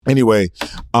Anyway,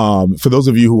 for those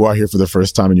of you who are here for the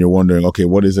first time and you're wondering, okay,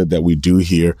 what is it that we do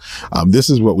here? This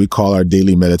is what we call our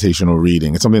daily meditational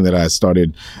reading. It's something that I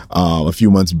started a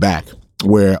few months back,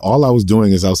 where all I was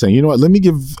doing is I was saying, you know what, let me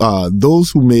give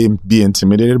those who may be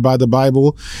intimidated by the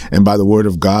Bible and by the Word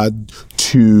of God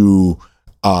to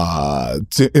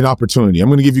an opportunity. I'm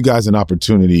going to give you guys an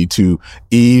opportunity to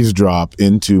eavesdrop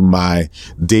into my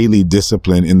daily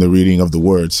discipline in the reading of the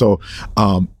Word. So,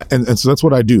 and so that's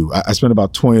what I do. I spend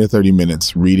about 20 to 30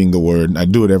 minutes reading the Word, and I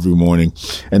do it every morning.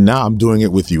 And now I'm doing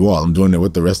it with you all. I'm doing it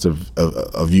with the rest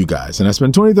of you guys. And I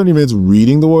spend 20 to 30 minutes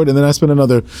reading the Word, and then I spend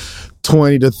another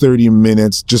 20 to 30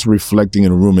 minutes just reflecting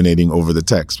and ruminating over the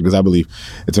text, because I believe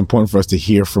it's important for us to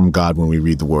hear from God when we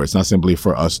read the Word. It's not simply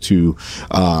for us to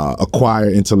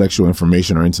acquire intellectual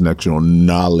information or intellectual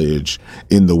knowledge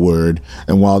in the Word.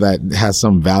 And while that has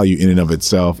some value in and of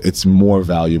itself, it's more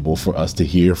valuable for us to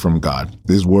hear from God.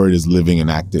 This Word is living and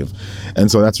active.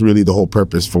 And so that's really the whole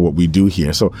purpose for what we do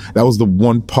here. So that was the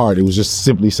one part. It was just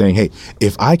simply saying, hey,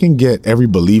 if I can get every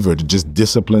believer to just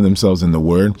discipline themselves in the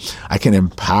Word, I can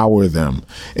empower them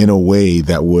in a way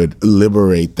that would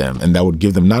liberate them and that would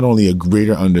give them not only a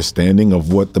greater understanding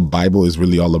of what the Bible is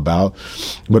really all about,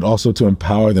 but also to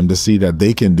empower them to see that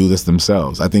they can do this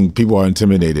themselves. I think people are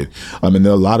intimidated. And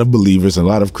there are a lot of believers and a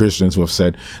lot of Christians who have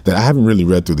said that I haven't really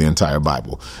read through the entire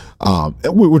Bible,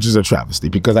 which is a travesty,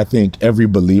 because I think every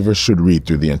believer should read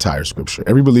through the entire Scripture.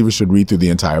 Every believer should read through the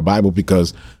entire Bible,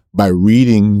 because by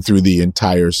reading through the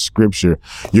entire Scripture,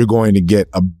 you're going to get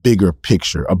a bigger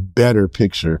picture, a better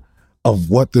picture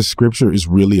of what the Scripture is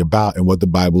really about and what the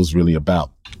Bible is really about.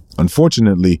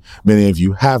 Unfortunately, many of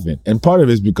you haven't. And part of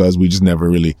it is because we just never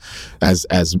really, as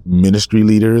ministry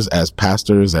leaders, as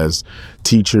pastors, as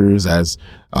teachers, as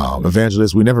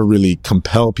evangelists, we never really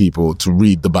compel people to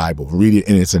read the Bible, read it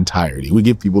in its entirety. We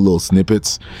give people little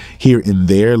snippets here and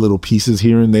there, little pieces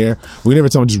here and there. We never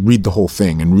tell them just read the whole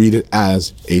thing and read it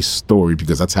as a story,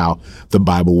 because that's how the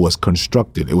Bible was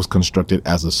constructed. It was constructed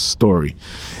as a story.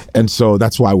 And so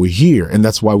that's why we're here. And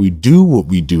that's why we do what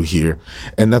we do here.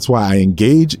 And that's why I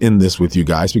engage in this with you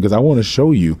guys, because I want to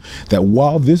show you that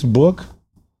while this book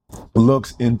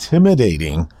looks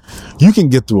intimidating, you can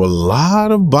get through a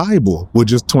lot of Bible with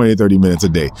just 20, 30 minutes a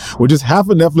day. With just half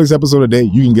a Netflix episode a day,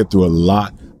 you can get through a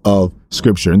lot of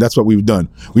Scripture. And that's what we've done.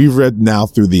 We've read now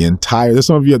through the entire, there's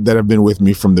some of you that have been with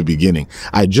me from the beginning.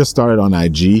 I just started on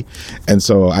IG. And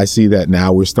so I see that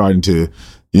now we're starting to,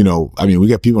 we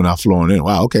get people now flowing in.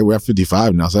 Wow, okay, we're at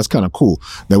 55 now. So that's kind of cool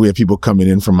that we have people coming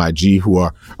in from IG who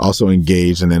are also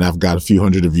engaged. And then I've got a few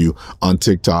hundred of you on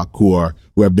TikTok who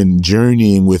have been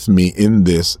journeying with me in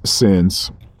this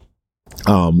since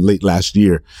late last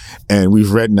year. And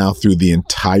we've read now through the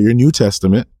entire New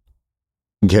Testament.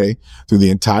 Okay, through the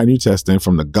entire New Testament,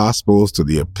 from the Gospels to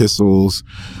the epistles,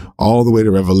 all the way to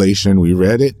Revelation. We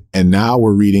read it, and now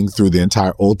we're reading through the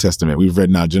entire Old Testament. We've read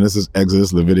now Genesis,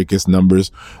 Exodus, Leviticus, Numbers,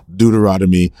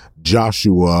 Deuteronomy,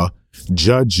 Joshua,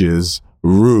 Judges,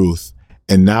 Ruth,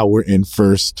 and now we're in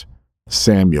 1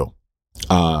 Samuel.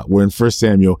 We're in 1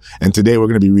 Samuel, and today we're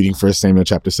going to be reading 1 Samuel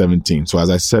chapter 17. So as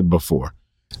I said before,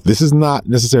 this is not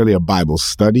necessarily a Bible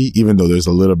study, even though there's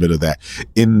a little bit of that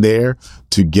in there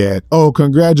to get, oh,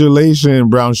 congratulations,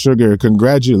 Brown Sugar.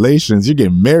 Congratulations. You're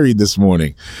getting married this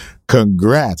morning.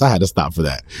 Congrats. I had to stop for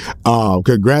that.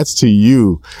 Congrats to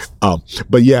you.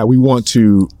 But yeah, we want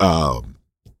to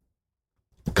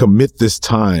commit this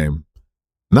time,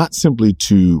 not simply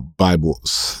to Bible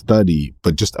study,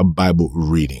 but just a Bible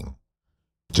reading.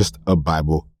 Just a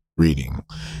Bible reading.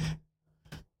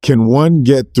 Can one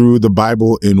get through the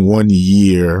Bible in 1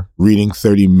 year reading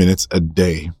 30 minutes a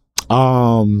day?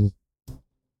 I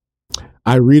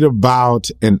read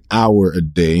about an hour a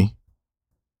day,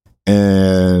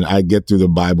 and I get through the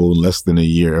Bible in less than a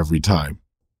year every time.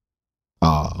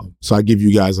 So I give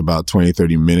you guys about 20,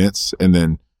 30 minutes, and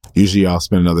then usually I'll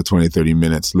spend another 20, 30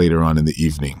 minutes later on in the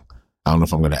evening. I don't know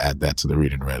if I'm going to add that to the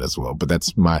read and read as well, but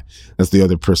that's the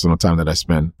other personal time that I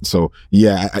spend. So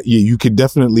yeah, you could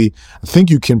definitely, I think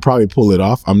you can probably pull it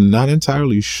off. I'm not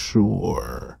entirely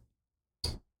sure,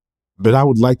 but I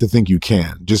would like to think you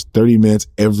can. Just 30 minutes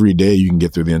every day, you can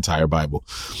get through the entire Bible.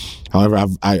 However,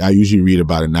 I usually read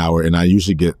about an hour, and I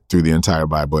usually get through the entire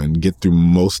Bible and get through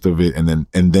most of it, and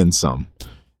then some,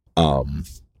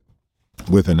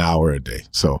 with an hour a day.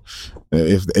 So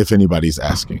if anybody's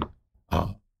asking,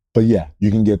 but yeah,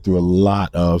 you can get through a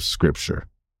lot of scripture.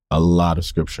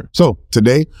 So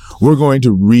today we're going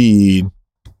to read,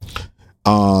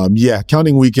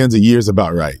 counting weekends, a year is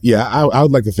about right. Yeah, I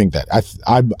would like to think that.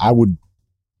 I would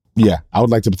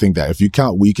like to think that if you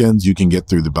count weekends, you can get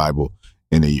through the Bible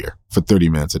in a year for 30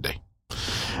 minutes a day.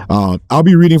 I'll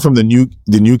be reading from the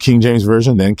New King James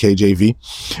Version, then KJV,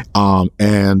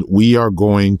 and we are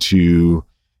going to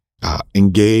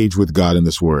engage with God in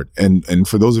this word. And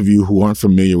for those of you who aren't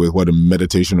familiar with what a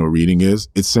meditational reading is,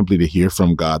 it's simply to hear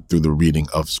from God through the reading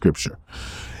of Scripture.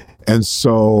 And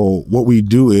so what we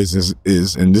do is,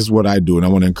 and this is what I do, and I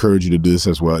want to encourage you to do this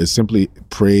as well, is simply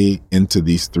pray into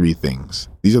these three things.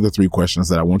 These are the three questions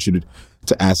that I want you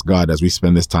to ask God as we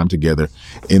spend this time together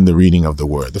in the reading of the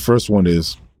word. The first one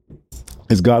is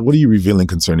God, what are you revealing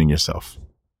concerning yourself?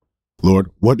 Lord,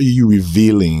 what are you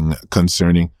revealing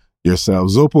concerning yourself?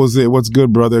 Zopose, what's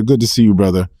good, brother? Good to see you,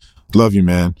 brother. Love you,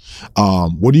 man.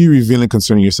 What are you revealing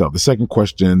concerning yourself? The second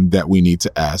question that we need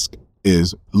to ask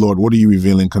is, Lord, what are you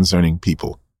revealing concerning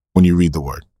people when you read the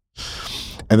word?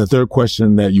 And the third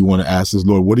question that you want to ask is,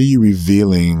 Lord, what are you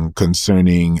revealing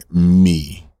concerning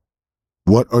me?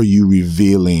 What are you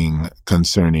revealing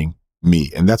concerning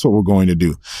me? And that's what we're going to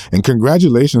do. And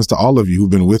congratulations to all of you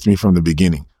who've been with me from the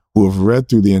beginning, who have read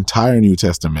through the entire New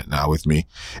Testament now with me,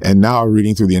 and now are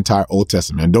reading through the entire Old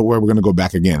Testament. And don't worry, we're going to go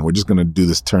back again. We're just going to do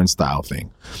this turnstile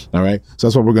thing. All right. So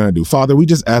that's what we're going to do. Father, we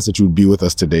just ask that you would be with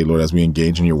us today, Lord, as we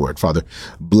engage in your word. Father,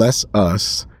 bless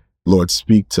us. Lord,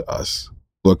 speak to us.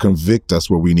 Lord, convict us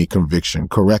where we need conviction.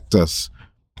 Correct us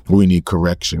where we need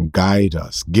correction. Guide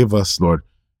us. Give us, Lord,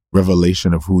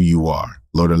 revelation of who you are.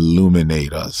 Lord,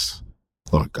 illuminate us.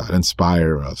 Lord God,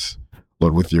 inspire us,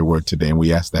 Lord, with your word today. And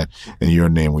we ask that in your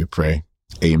name we pray.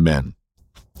 Amen.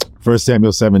 1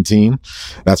 Samuel 17,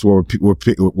 that's where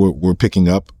we're picking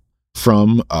up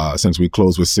from since we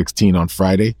closed with 16 on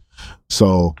Friday.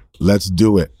 So let's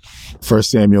do it. 1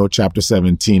 Samuel chapter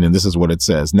 17, and this is what it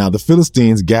says. Now the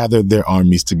Philistines gathered their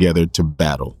armies together to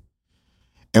battle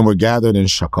and were gathered in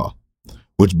Shakah,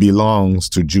 which belongs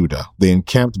to Judah. They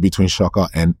encamped between Shakah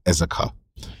and Ezekah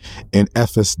in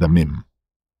Ephes Dammim.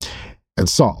 And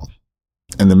Saul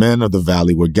and the men of the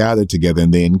valley were gathered together,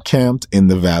 and they encamped in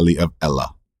the valley of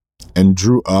Elah and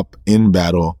drew up in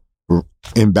battle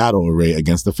array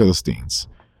against the Philistines.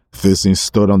 The Philistines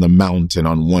stood on the mountain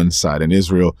on one side, and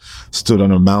Israel stood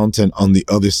on a mountain on the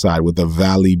other side with a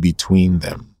valley between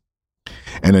them.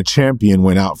 And a champion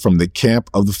went out from the camp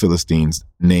of the Philistines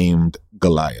named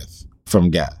Goliath from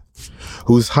Gath,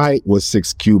 whose height was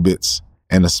 6 cubits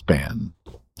and a span.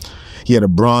 He had a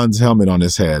bronze helmet on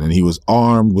his head, and he was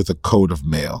armed with a coat of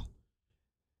mail.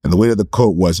 And the weight of the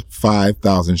coat was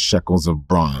 5,000 shekels of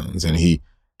bronze, and he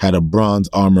had a bronze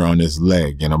armor on his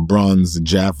leg and a bronze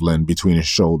javelin between his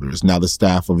shoulders. Now the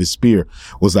staff of his spear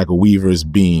was like a weaver's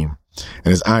beam,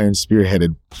 and his iron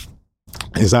spearhead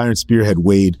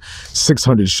weighed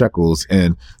 600 shekels,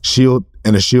 and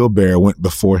a shield bearer went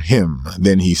before him.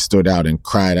 Then he stood out and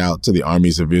cried out to the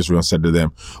armies of Israel and said to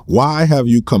them, "Why have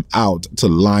you come out to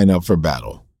line up for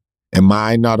battle? Am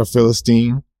I not a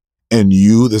Philistine, and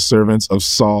you the servants of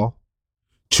Saul?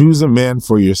 Choose a man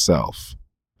for yourself,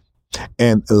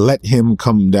 and let him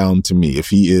come down to me. If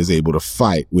he is able to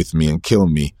fight with me and kill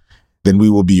me, then we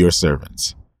will be your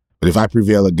servants. But if I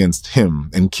prevail against him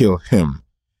and kill him,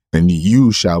 then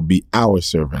you shall be our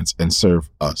servants and serve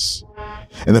us."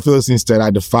 And the Philistines said, "I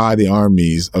defy the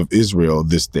armies of Israel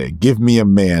this day. Give me a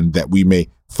man that we may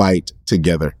fight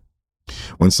together."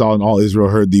 When Saul and all Israel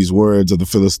heard these words of the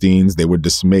Philistines, they were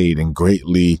dismayed and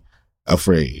greatly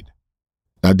afraid.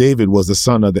 Now David was the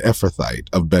son of the Ephrathite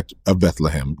of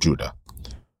Bethlehem, Judah,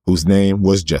 whose name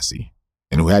was Jesse,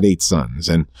 and who had 8 sons.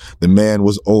 And the man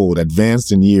was old,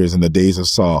 advanced in years in the days of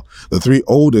Saul. The 3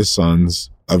 oldest sons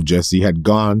of Jesse had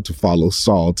gone to follow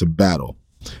Saul to battle.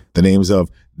 The names of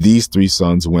these 3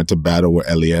 sons who went to battle were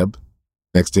Eliab.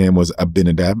 Next to him was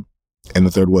Abinadab, and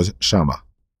the third was Shammah.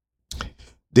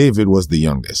 David was the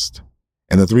youngest,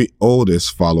 and the 3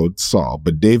 oldest followed Saul.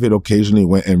 But David occasionally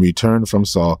went and returned from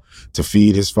Saul to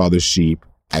feed his father's sheep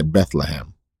at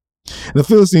Bethlehem. And the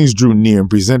Philistine drew near and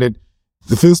presented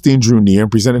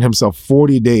himself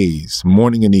 40 days,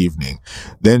 morning and evening.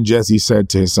 Then Jesse said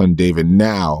to his son David,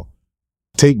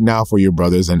 Take now for your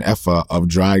brothers an ephah of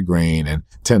dry grain and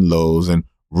 10 loaves, and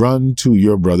run to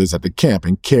your brothers at the camp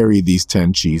and carry these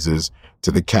 10 cheeses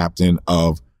to the captain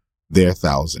of their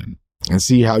 1,000, and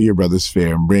see how your brothers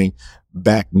fare, and bring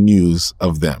back news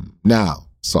of them. Now,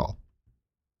 Saul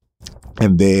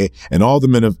and they and all the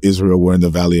men of Israel were in the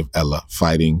valley of Elah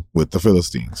fighting with the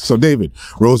Philistines. So David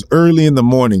rose early in the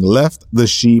morning, left the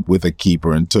sheep with a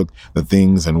keeper, and took the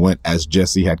things and went as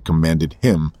Jesse had commanded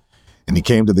him. And he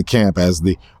came to the camp as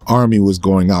the army was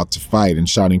going out to fight and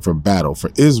shouting for battle. For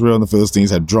Israel and the Philistines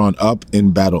had drawn up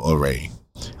in battle array,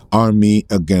 army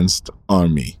against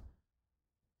army.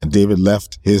 And David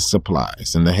left his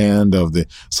supplies in the hand of the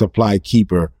supply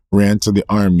keeper ran to the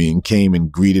army and came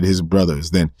and greeted his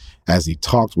brothers. Then, as he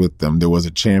talked with them, there was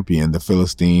a champion, the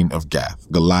Philistine of Gath,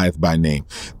 Goliath by name,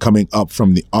 coming up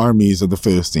from the armies of the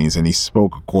Philistines, and he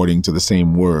spoke according to the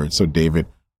same words. So David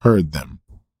heard them.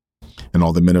 And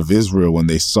all the men of Israel, when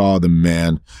they saw the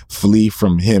man, flee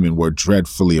from him and were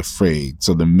dreadfully afraid.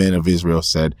 So the men of Israel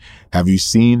said, "Have you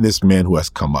seen this man who has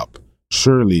come up?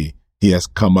 Surely he has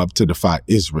come up to defy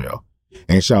Israel.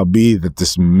 And it shall be that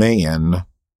this man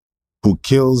who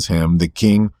kills him, the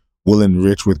king will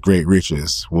enrich with great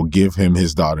riches, will give him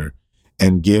his daughter,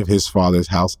 and give his father's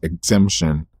house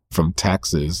exemption from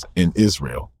taxes in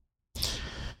Israel."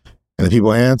 And the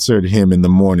people answered him in the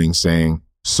morning, saying,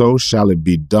 "So shall it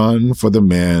be done for the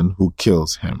man who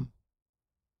kills him."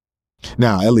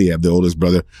 Now Eliab, the oldest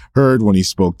brother, heard when he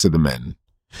spoke to the men.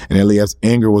 And Eliab's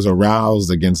anger was aroused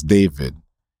against David.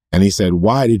 And he said,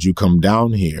 "Why did you come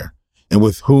down here? And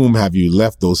with whom have you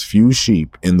left those few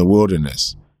sheep in the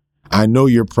wilderness? I know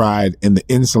your pride and the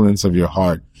insolence of your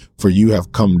heart, for you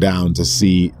have come down to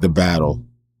see the battle."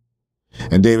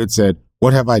 And David said,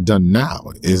 "What have I done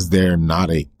now? Is there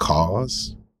not a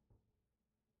cause?"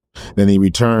 Then he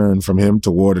returned from him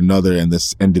toward another and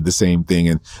did the same thing.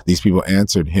 And these people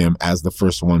answered him as the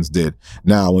first ones did.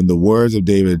 Now, when the words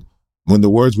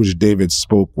which David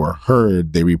spoke were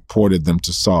heard, they reported them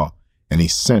to Saul, and he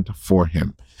sent for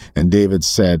him. And David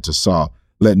said to Saul,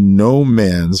 "Let no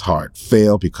man's heart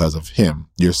fail because of him.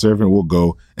 Your servant will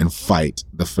go and fight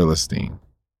the Philistine."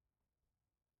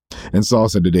 And Saul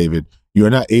said to David, "You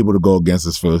are not able to go against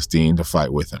this Philistine to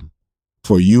fight with him,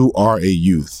 for you are a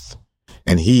youth,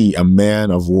 and he a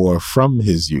man of war from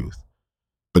his youth."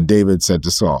 But David said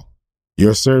to Saul,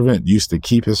 "Your servant used to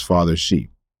keep his father's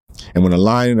sheep. And when a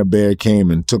lion and a bear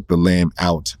came and took the lamb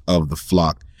out of the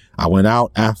flock, I went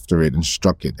out after it and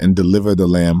struck it and delivered the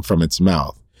lamb from its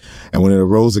mouth. And when it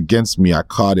arose against me, I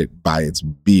caught it by its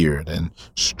beard and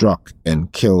struck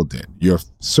and killed it. Your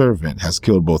servant has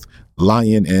killed both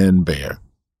lion and bear.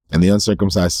 And the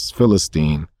uncircumcised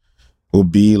Philistine will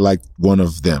be like one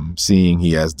of them, seeing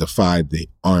he has defied the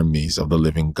armies of the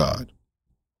living God."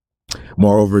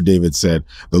 Moreover, David said,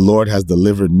 "The Lord has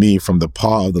delivered me from the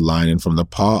paw of the lion and from the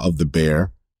paw of the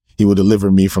bear. He will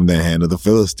deliver me from the hand of the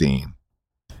Philistine."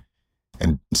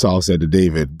 And Saul said to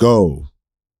David, "Go,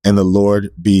 and the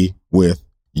Lord be with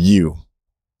you."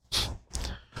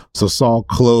 So Saul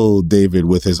clothed David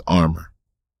with his armor,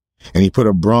 and he put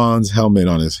a bronze helmet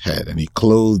on his head, and he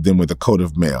clothed him with a coat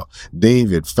of mail.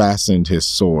 David fastened his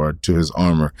sword to his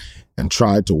armor and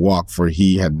tried to walk, for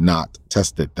he had not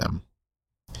tested them.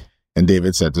 And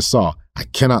David said to Saul, "I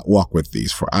cannot walk with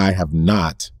these, for I have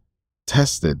not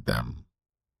tested them."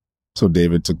 So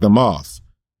David took them off.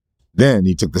 Then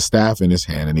he took the staff in his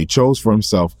hand, and he chose for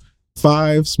himself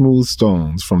 5 smooth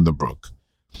stones from the brook,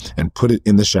 and put it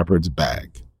in the shepherd's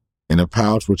bag, in a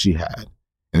pouch which he had,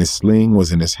 and his sling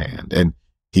was in his hand. And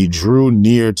he drew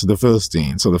near to the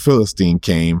Philistine. So the Philistine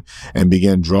came and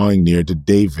began drawing near to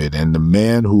David, and the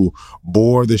man who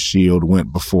bore the shield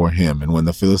went before him. And when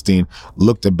the Philistine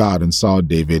looked about and saw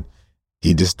David,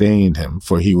 he disdained him,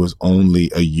 for he was only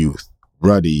a youth,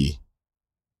 ruddy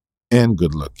and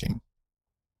good-looking.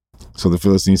 So the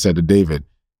Philistine said to David,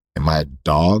 "Am I a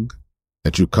dog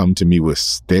that you come to me with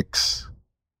sticks?"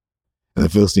 And the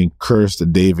Philistine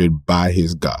cursed David by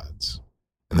his gods.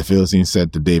 And the Philistine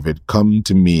said to David, "Come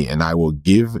to me, and I will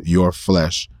give your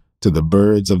flesh to the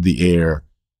birds of the air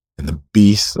and the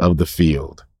beasts of the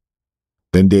field."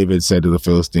 Then David said to the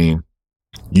Philistine,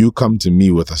 "You come to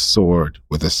me with a sword,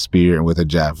 with a spear, and with a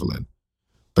javelin.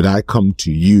 But I come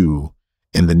to you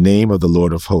in the name of the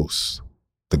Lord of hosts,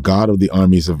 the God of the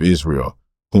armies of Israel,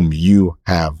 whom you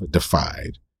have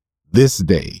defied. This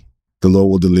day the Lord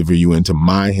will deliver you into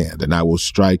my hand, and I will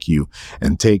strike you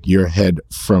and take your head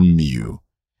from you.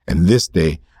 And this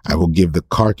day I will give the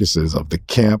carcasses of the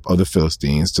camp of the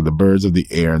Philistines to the birds of the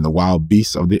air and the wild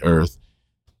beasts of the earth,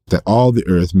 that all the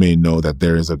earth may know that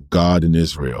there is a God in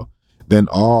Israel. Then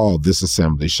all this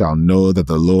assembly shall know that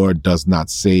the Lord does not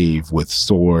save with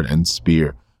sword and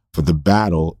spear, for the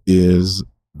battle is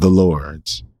the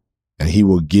Lord's, and he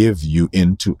will give you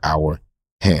into our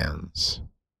hands."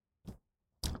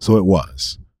 So it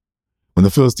was, when the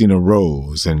Philistine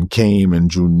arose and came and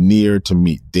drew near to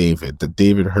meet David, that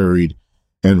David hurried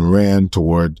and ran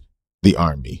toward the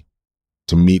army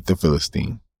to meet the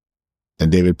Philistine. Then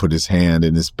David put his hand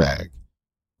in his bag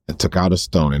and took out a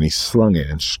stone, and he slung it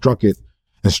and struck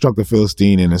the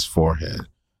Philistine in his forehead,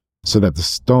 so that the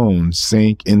stone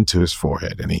sank into his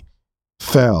forehead, and he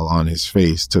fell on his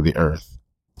face to the earth.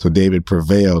 So David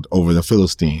prevailed over the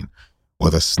Philistine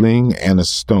with a sling and a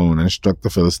stone, and struck the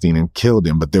Philistine and killed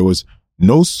him. But there was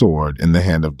no sword in the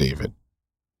hand of David.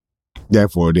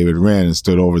 Therefore David ran and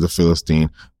stood over the Philistine,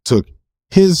 took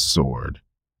his sword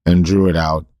and drew it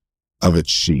out of its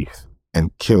sheath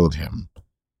and killed him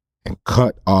and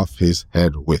cut off his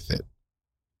head with it.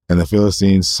 And the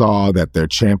Philistines saw that their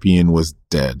champion was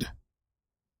dead,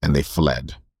 and they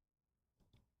fled.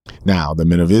 Now the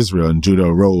men of Israel and Judah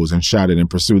arose and shouted and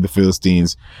pursued the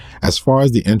Philistines as far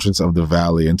as the entrance of the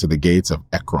valley into the gates of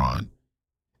Ekron.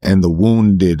 And the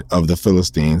wounded of the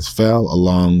Philistines fell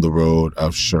along the road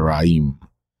of Sharaim,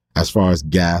 as far as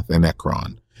Gath and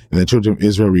Ekron. And the children of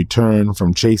Israel returned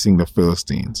from chasing the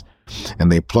Philistines,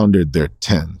 and they plundered their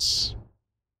tents.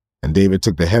 And David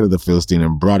took the head of the Philistine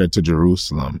and brought it to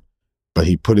Jerusalem, but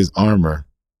he put his armor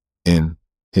in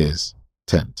his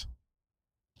tent.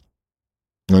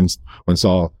 When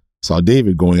Saul saw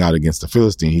David going out against the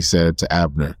Philistine, he said to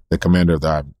Abner, the commander of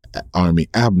the army,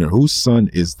 "Abner, whose son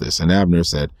is this?" And Abner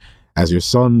said, as your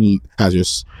soul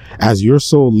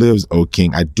lives, O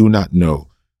king, I do not know."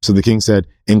 So the king said,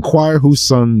 "Inquire whose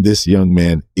son this young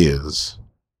man is."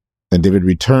 Then David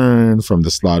returned from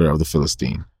the slaughter of the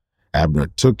Philistine. Abner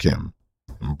took him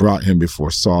and brought him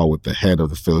before Saul with the head of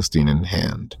the Philistine in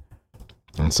hand.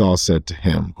 And Saul said to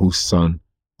him, "Whose son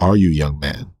are you, young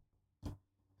man?"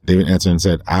 David answered and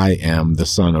said, "I am the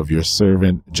son of your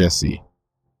servant Jesse,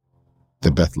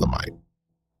 the Bethlehemite."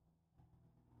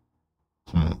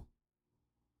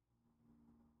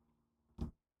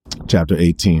 Chapter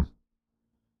 18.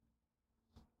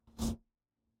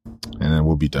 And then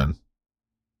we'll be done.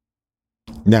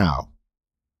 Now,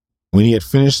 when he had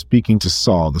finished speaking to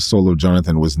Saul, the soul of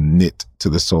Jonathan was knit to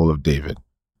the soul of David,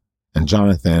 and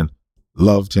Jonathan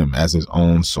loved him as his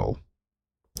own soul.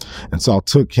 And Saul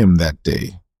took him that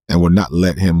day and would not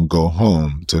let him go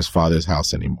home to his father's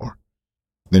house anymore.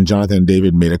 Then Jonathan and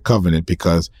David made a covenant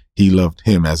because he loved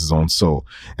him as his own soul.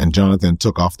 And Jonathan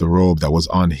took off the robe that was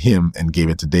on him and gave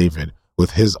it to David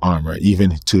with his armor,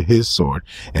 even to his sword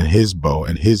and his bow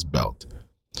and his belt.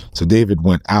 So David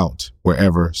went out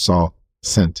wherever Saul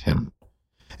sent him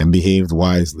and behaved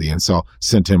wisely. And Saul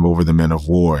sent him over the men of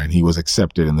war, and he was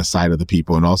accepted in the sight of the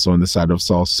people and also in the sight of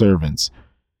Saul's servants.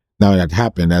 Now it had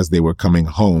happened as they were coming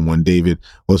home when David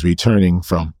was returning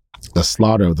from the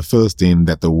slaughter of the Philistine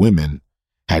that the women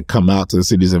had come out to the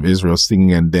cities of Israel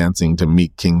singing and dancing to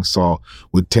meet King Saul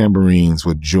with tambourines,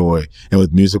 with joy, and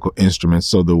with musical instruments.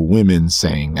 So the women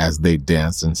sang as they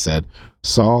danced and said,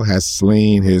 "Saul has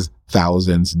slain his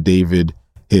thousands, David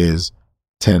his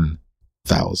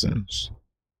 10,000s."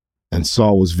 And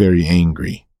Saul was very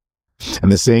angry,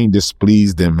 and the saying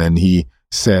displeased him, and he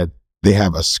said, "They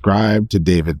have ascribed to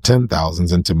David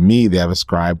 10,000s, and to me they have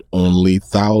ascribed only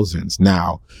thousands.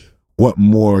 Now, what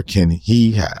more can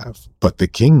he have but the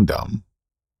kingdom?"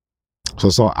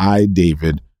 So Saul eyed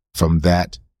David from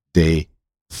that day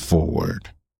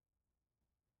forward.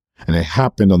 And it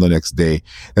happened on the next day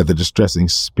that the distressing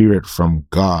spirit from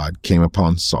God came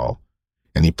upon Saul,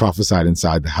 and he prophesied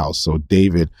inside the house. So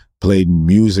David played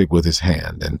music with his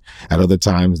hand, and at other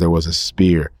times there was a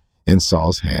spear in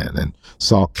Saul's hand. And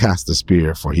Saul cast the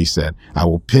spear, for he said, "I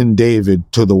will pin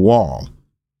David to the wall."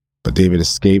 But David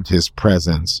escaped his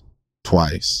presence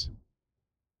twice.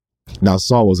 Now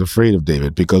Saul was afraid of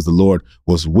David because the Lord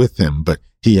was with him, but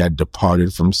he had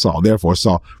departed from Saul. Therefore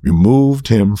Saul removed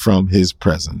him from his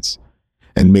presence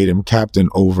and made him captain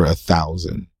over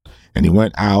 1,000. And he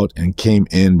went out and came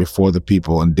in before the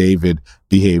people, and David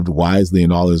behaved wisely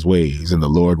in all his ways, and the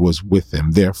Lord was with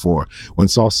him. Therefore, when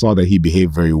Saul saw that he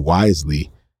behaved very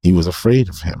wisely, he was afraid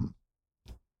of him.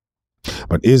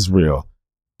 But Israel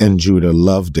and Judah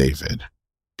loved David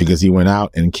because he went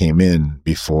out and came in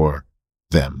before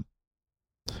them.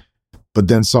 But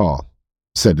then Saul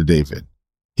said to David,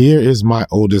 "Here is my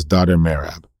oldest daughter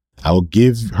Merab. I will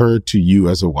give her to you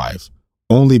as a wife.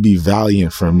 Only be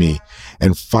valiant for me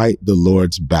and fight the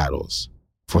Lord's battles."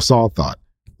 For Saul thought,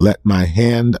 "Let my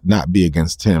hand not be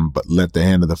against him, but let the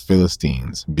hand of the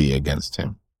Philistines be against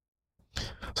him."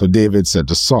 So David said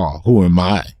to Saul, "Who am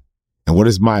I? And what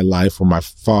is my life or my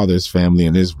father's family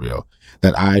in Israel,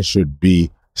 that I should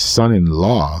be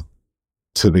son-in-law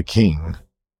to the king?"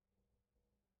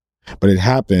 But it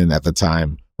happened at the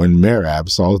time when Merab,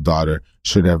 Saul's daughter,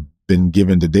 should have been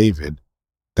given to David,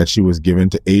 that she was given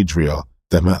to Adriel,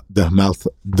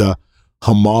 the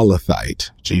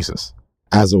Hamalethite, Jesus,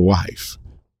 as a wife.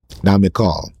 Now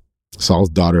Michal, Saul's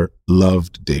daughter,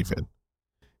 loved David.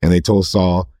 And they told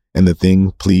Saul, and the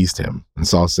thing pleased him. And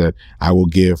Saul said, "I will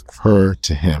give her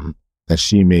to him, that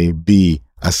she may be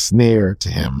a snare to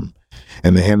him,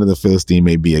 and the hand of the Philistine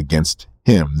may be against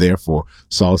him." Therefore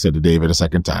Saul said to David a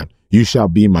second time, "You shall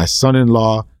be my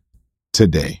son-in-law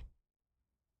today."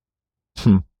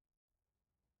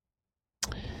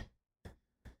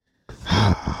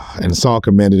 And Saul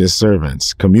commanded his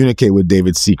servants, communicate with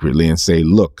David secretly and say,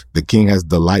 look, the king has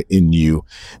delight in you,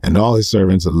 and all his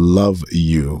servants love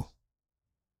you.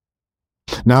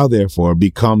 Now, therefore,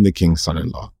 become the king's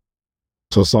son-in-law.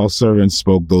 So Saul's servants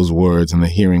spoke those words in the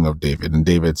hearing of David. And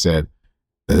David said,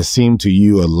 that it seemed to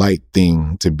you a light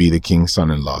thing to be the king's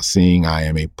son-in-law, seeing I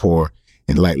am a poor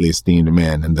and lightly esteemed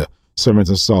man. And the servants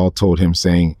of Saul told him,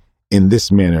 saying, in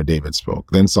this manner David spoke.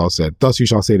 Then Saul said, thus you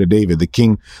shall say to David, the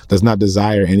king does not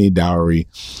desire any dowry,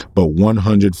 but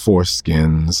 100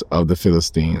 foreskins of the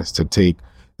Philistines to take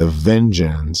the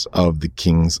vengeance of the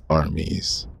king's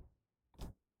armies.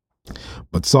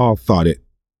 But Saul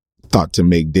thought to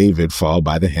make David fall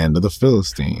by the hand of the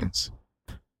Philistines.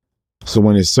 So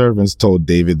when his servants told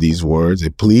David these words,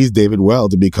 it pleased David well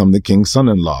to become the king's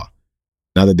son-in-law.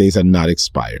 Now the days had not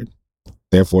expired.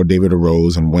 Therefore David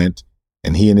arose and went,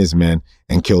 and he and his men,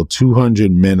 and killed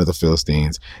 200 men of the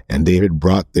Philistines, and David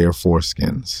brought their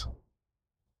foreskins.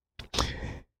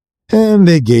 And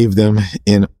they gave them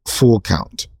in full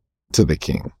count to the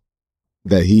king,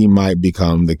 that he might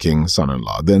become the king's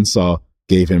son-in-law. Then Saul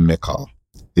gave him Michal,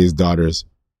 his daughter's,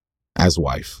 as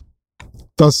wife.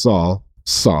 Thus Saul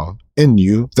saw and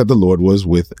knew that the Lord was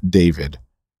with David,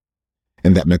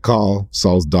 and that Michal,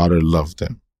 Saul's daughter, loved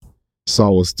him.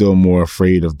 Saul was still more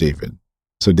afraid of David.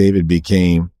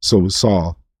 So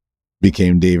Saul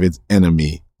became David's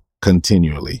enemy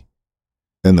continually.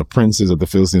 Then the princes of the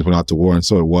Philistines went out to war, and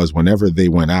so it was whenever they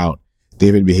went out,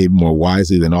 David behaved more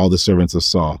wisely than all the servants of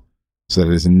Saul, so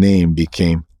that his name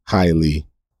became highly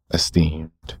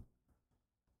esteemed.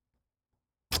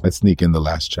 Let's sneak in the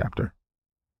last chapter.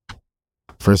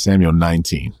 1 Samuel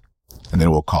 19, and then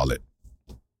we'll call it.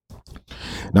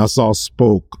 Now Saul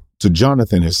spoke to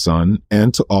Jonathan his son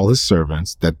and to all his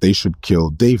servants that they should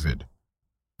kill David.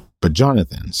 But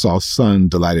Jonathan, Saul's son,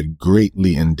 delighted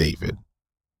greatly in David.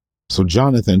 So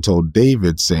Jonathan told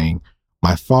David, saying,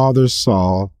 my father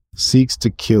Saul seeks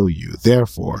to kill you.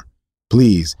 Therefore,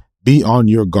 please be on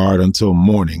your guard until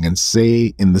morning and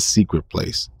stay in the secret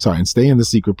place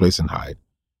and hide.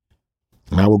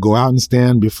 And I will go out and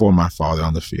stand before my father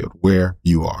on the field where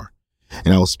you are,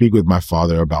 and I will speak with my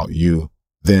father about you.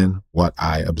 Then what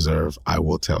I observe, I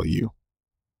will tell you.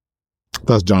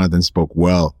 Thus Jonathan spoke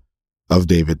well of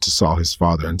David to Saul his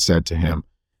father, and said to him,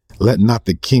 let not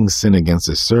the king sin against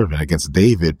his servant, against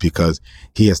David, because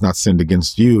he has not sinned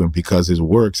against you, and because his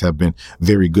works have been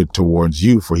very good towards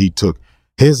you, for he took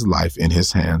his life in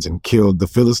his hands and killed the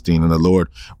Philistine, and the Lord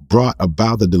brought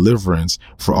about the deliverance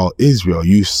for all Israel.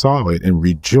 You saw it and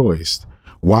rejoiced.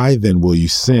 Why then will you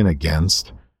sin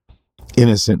against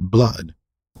innocent blood,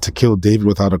 to kill David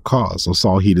without a cause? So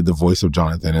Saul heeded the voice of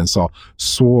Jonathan, and Saul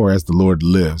swore, as the Lord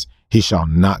lives, he shall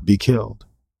not be killed.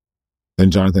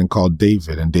 Then Jonathan called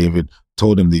David, and David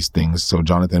told him these things. So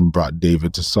Jonathan brought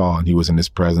David to Saul, and he was in his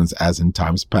presence as in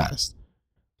times past.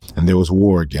 And there was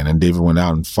war again, and David went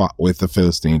out and fought with the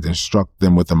Philistines and struck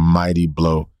them with a mighty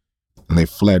blow, and they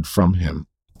fled from him.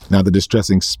 Now the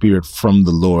distressing spirit from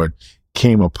the Lord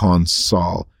came upon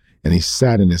Saul, and he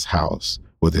sat in his house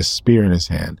with his spear in his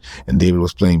hand, and David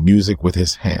was playing music with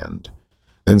his hand.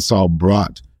 Then Saul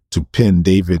brought to pin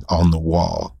David on the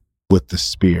wall with the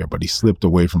spear, but he slipped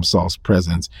away from Saul's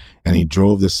presence, and he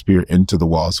drove the spear into the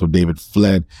wall. So David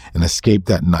fled and escaped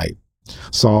that night.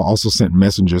 Saul also sent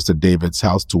messengers to David's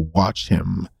house to watch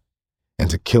him and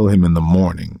to kill him in the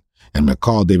morning. And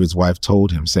Michal, David's wife,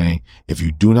 told him, saying, if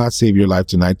you do not save your life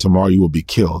tonight, tomorrow you will be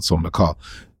killed. So Michal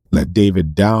let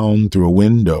David down through a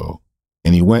window,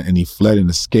 and he went and he fled and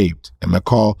escaped. And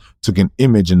Michal took an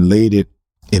image and laid it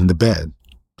in the bed,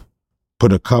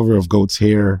 put a cover of goat's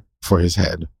hair for his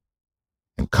head,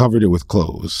 and covered it with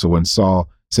clothes. So when Saul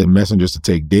sent messengers to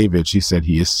take David, she said,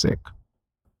 he is sick.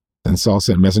 Then Saul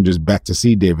sent messengers back to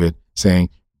see David, saying,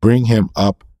 bring him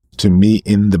up to me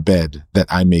in the bed, that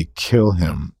I may kill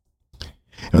him.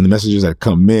 And when the messengers had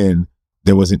come in,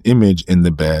 there was an image in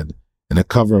the bed and a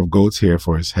cover of goat's hair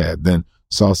for his head. Then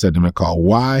Saul said to Michal,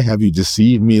 why have you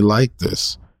deceived me like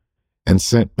this? And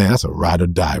sent, man, that's a ride or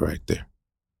die right there.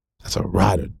 That's a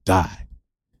ride or die.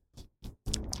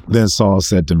 Then Saul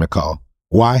said to Michal,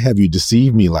 why have you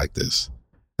deceived me like this,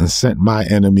 and sent my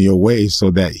enemy away so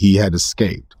that he had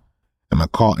escaped? And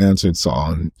Michal answered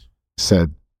Saul and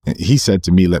said, he said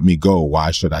to me, let me go.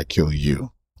 Why should I kill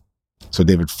you? So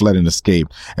David fled and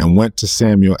escaped and went to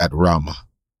Samuel at Ramah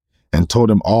and told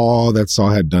him all that Saul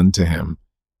had done to him.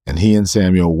 And he and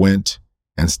Samuel went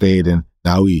and stayed in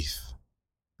Nauith.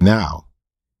 Now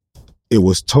it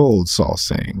was told Saul,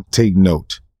 saying, take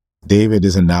note, David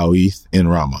is in Nauith in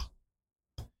Ramah.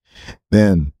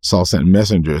 Then Saul sent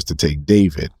messengers to take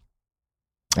David.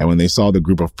 And when they saw the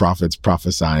group of prophets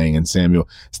prophesying and Samuel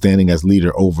standing as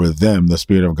leader over them, the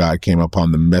Spirit of God came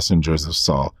upon the messengers of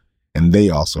Saul, and they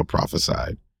also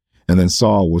prophesied. And then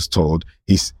Saul was told,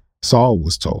 he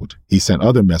sent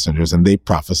other messengers, and they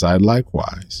prophesied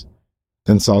likewise.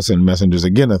 Then Saul sent messengers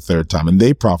again a third time, and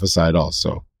they prophesied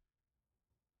also.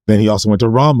 Then he also went to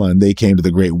Ramah, and they came to the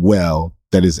great well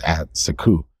that is at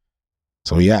Seku.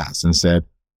 So he asked and said,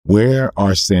 "Where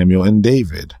are Samuel and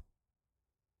David?"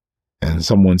 And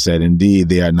someone said, "Indeed,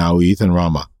 they are Nauith and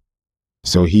Ramah."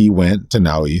 So he went to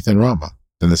Nauith and Ramah.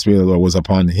 Then the Spirit of the Lord was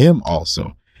upon him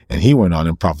also, and he went on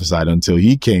and prophesied until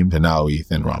he came to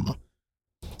Nauith and Ramah.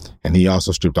 And he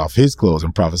also stripped off his clothes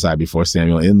and prophesied before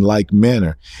Samuel in like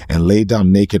manner, and lay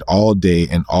down naked all day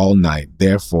and all night.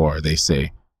 Therefore, they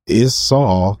say, is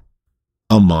Saul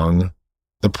among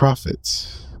the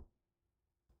prophets?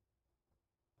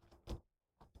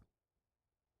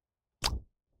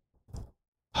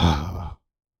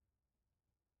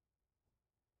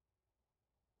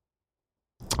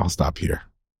 I'll stop here.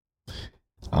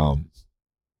 Wow.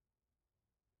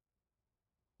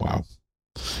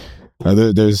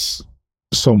 There's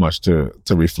so much to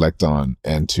reflect on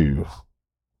and to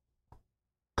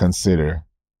consider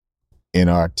in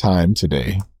our time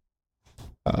today,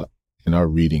 in our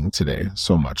reading today.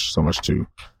 So much to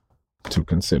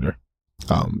consider.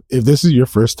 If this is your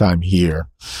first time here,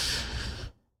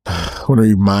 I want to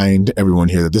remind everyone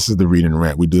here that this is the Read and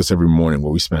Rant. We do this every morning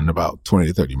where we spend about 20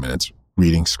 to 30 minutes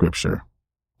reading scripture.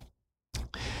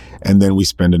 And then we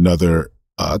spend another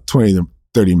 20 to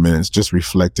 30 minutes just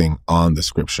reflecting on the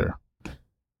scripture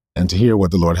and to hear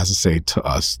what the Lord has to say to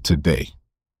us today.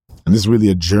 And this is really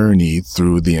a journey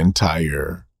through the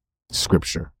entire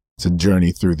scripture. It's a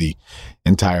journey through the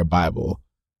entire Bible.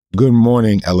 Good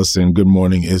morning, Ellison. Good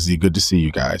morning, Izzy. Good to see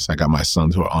you guys. I got my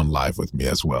sons who are on live with me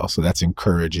as well. So that's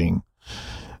encouraging.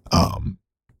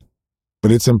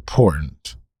 But it's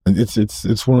important. And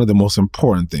it's one of the most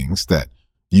important things that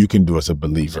you can do as a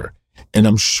believer. And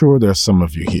I'm sure there are some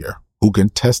of you here who can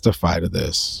testify to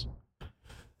this,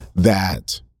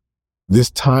 that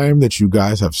this time that you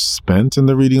guys have spent in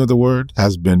the reading of the word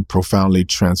has been profoundly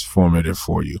transformative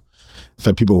for you. In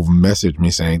fact, people have messaged me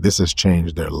saying this has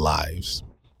changed their lives.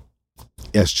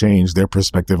 It has changed their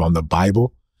perspective on the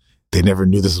Bible. They never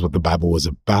knew this is what the Bible was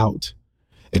about.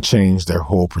 It changed their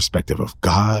whole perspective of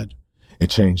God. It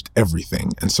changed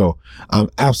everything. And so I'm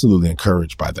absolutely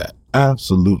encouraged by that.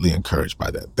 Absolutely encouraged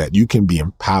by that you can be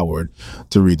empowered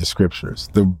to read the scriptures.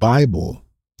 The Bible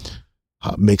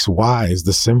makes wise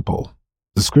the simple.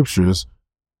 The scriptures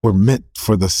were meant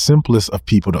for the simplest of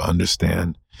people to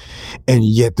understand. And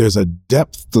yet there's a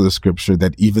depth to the scripture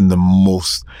that even the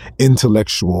most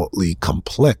intellectually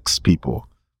complex people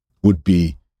would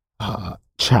be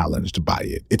challenged by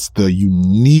it. It's the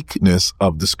uniqueness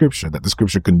of the scripture, that the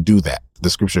scripture can do that. The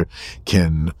scripture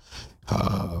can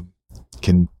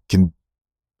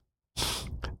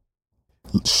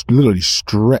literally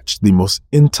stretch the most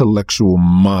intellectual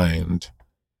mind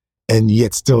and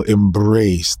yet still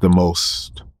embrace the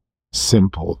most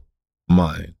simple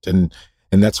mind. And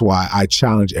that's why I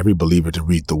challenge every believer to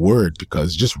read the word,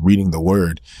 because just reading the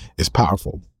word is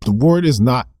powerful. The word is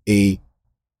not a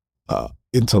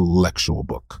intellectual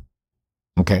book.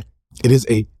 Okay. It is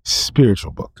a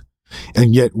spiritual book.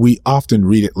 And yet we often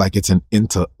read it like it's an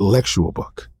intellectual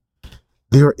book.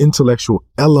 There are intellectual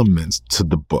elements to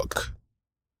the book,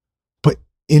 but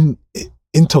in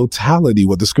totality,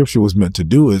 what the scripture was meant to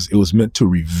do is it was meant to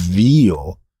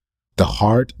reveal the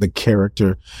heart, the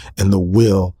character, and the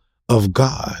will of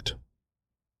God.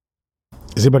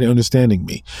 Is anybody understanding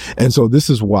me? And so this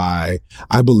is why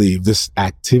I believe this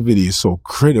activity is so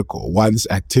critical, why this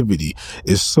activity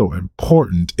is so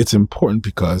important. It's important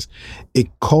because it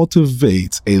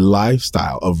cultivates a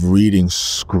lifestyle of reading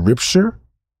scripture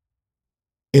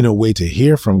in a way to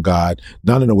hear from God,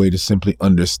 not in a way to simply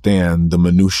understand the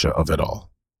minutia of it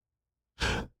all.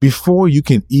 Before you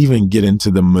can even get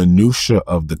into the minutia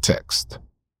of the text,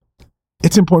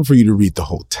 it's important for you to read the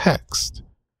whole text,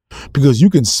 because you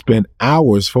can spend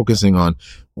hours focusing on,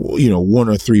 one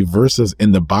or three verses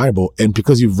in the Bible, and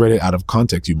because you've read it out of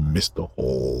context, you miss the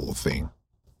whole thing.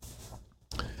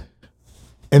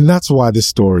 And that's why this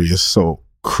story is so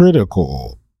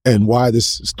critical and why this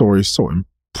story is so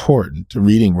important to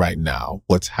reading right now,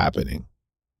 what's happening.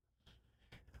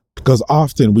 Because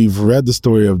often we've read the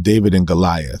story of David and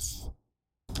Goliath.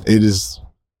 It is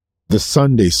the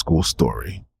Sunday school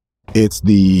story. It's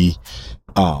the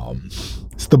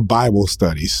Bible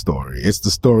study story. It's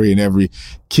the story in every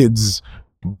kid's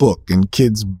book and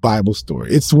kid's Bible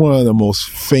story. It's one of the most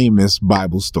famous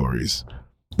Bible stories,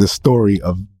 the story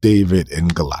of David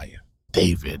and Goliath.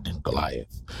 David and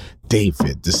Goliath.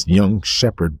 David, this young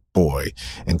shepherd boy,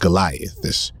 and Goliath,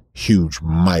 this huge,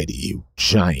 mighty,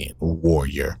 giant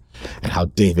warrior, and how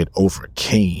David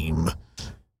overcame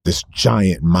this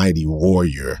giant, mighty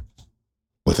warrior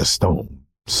with a stone,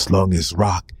 slung his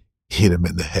rock, hit him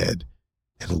in the head,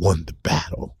 and won the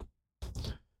battle.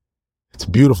 It's a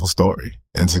beautiful story,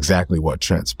 and it's exactly what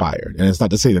transpired. And it's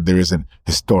not to say that there isn't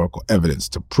historical evidence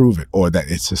to prove it or that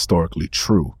it's historically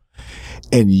true.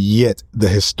 And yet the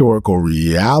historical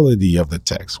reality of the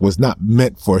text was not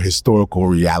meant for historical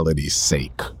reality's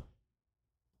sake.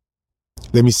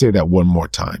 Let me say that one more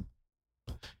time.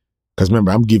 Because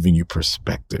remember, I'm giving you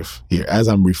perspective here as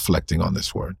I'm reflecting on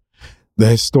this word. The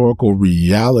historical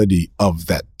reality of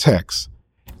that text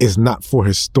is not for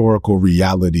historical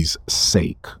reality's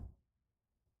sake.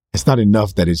 It's not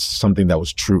enough that it's something that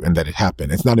was true and that it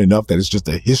happened. It's not enough that it's just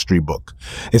a history book.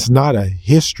 It's not a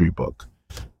history book.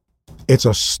 It's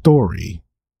a story.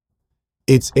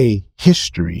 It's a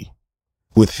history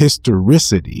with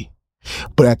historicity,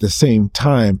 but at the same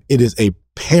time, it is a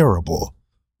parable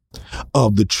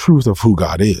of the truth of who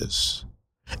God is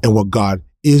and what God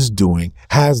is doing,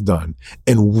 has done,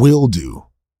 and will do.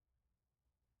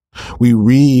 We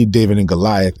read David and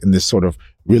Goliath in this sort of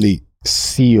really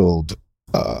sealed,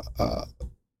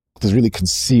 this really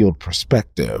concealed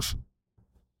perspective.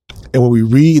 And when we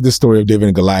read the story of David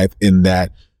and Goliath in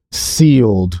that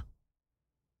sealed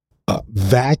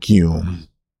vacuum,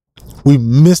 we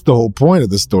miss the whole point of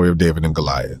the story of David and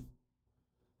Goliath.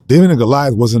 David and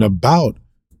Goliath wasn't about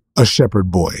a shepherd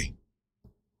boy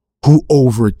who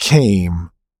overcame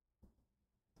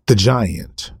the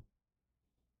giant.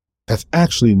 That's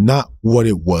actually not what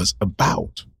it was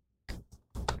about.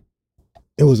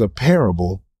 It was a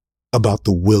parable about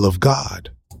the will of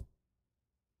God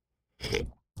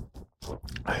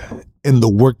and the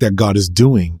work that God is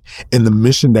doing and the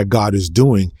mission that God is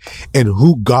doing and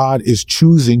who God is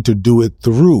choosing to do it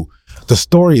through. The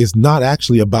story is not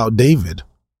actually about David.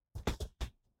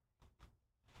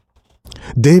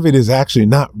 David is actually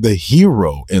not the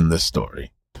hero in this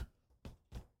story.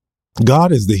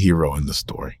 God is the hero in the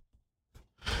story.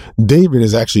 David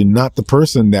is actually not the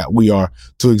person that we are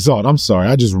to exalt. I'm sorry,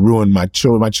 I just ruined my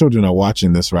children. My children are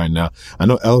watching this right now. I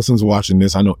know Ellison's watching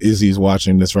this. I know Izzy's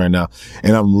watching this right now.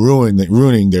 And I'm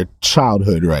ruining their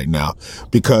childhood right now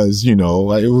because, it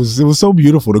was so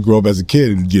beautiful to grow up as a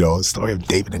kid. And, the story of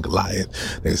David and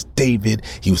Goliath. There's David.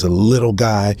 He was a little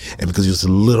guy. And because he was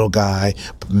a little guy,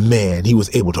 man, he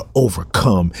was able to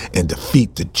overcome and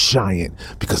defeat the giant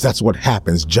because that's what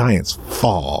happens. Giants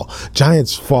fall.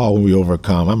 Giants fall when we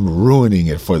overcome. I'm ruining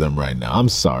it for them right now. I'm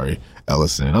sorry,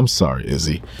 Ellison. I'm sorry,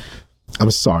 Izzy. I'm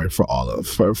sorry for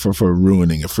for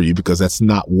ruining it for you because that's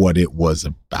not what it was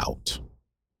about.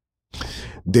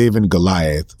 David and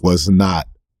Goliath was not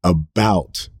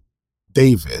about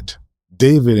David.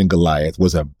 David and Goliath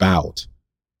was about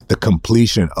the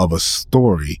completion of a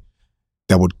story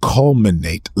that would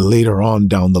culminate later on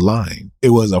down the line. It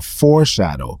was a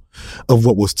foreshadow of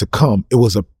what was to come. It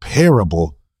was a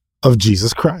parable of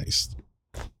Jesus Christ.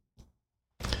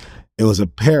 It was a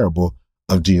parable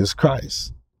of Jesus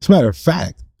Christ. As a matter of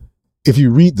fact, if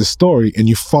you read the story and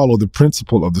you follow the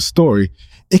principle of the story,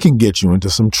 it can get you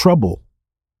into some trouble.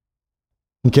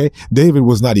 Okay? David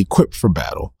was not equipped for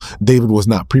battle. David was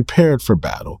not prepared for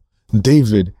battle.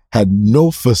 David had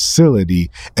no facility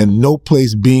and no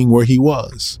place being where he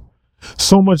was.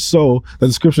 So much so that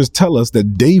the scriptures tell us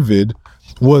that David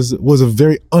was a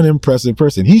very unimpressive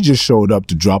person. He just showed up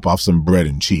to drop off some bread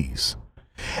and cheese.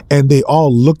 And they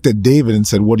all looked at David and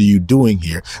said, what are you doing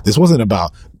here? This wasn't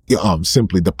about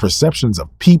simply the perceptions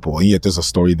of people. And yet there's a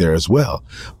story there as well.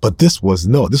 But this was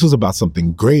about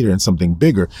something greater and something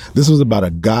bigger. This was about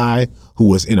a guy who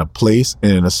was in a place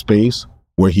and in a space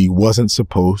where he wasn't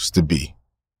supposed to be.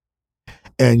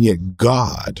 And yet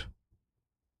God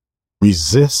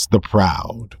resists the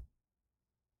proud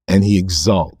and he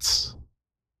exalts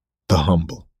the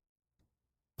humble.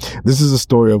 This is a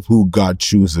story of who God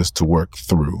chooses to work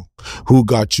through, who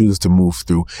God chooses to move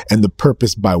through, and the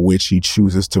purpose by which he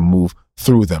chooses to move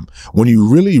through them. When you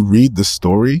really read the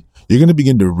story, you're going to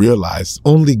begin to realize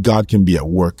only God can be at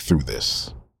work through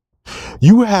this.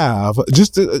 You have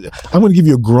I'm going to give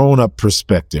you a grown up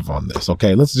perspective on this.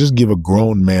 Okay. Let's just give a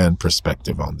grown man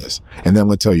perspective on this. And then I'm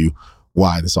going to tell you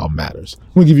why this all matters.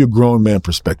 I'm going to give you a grown man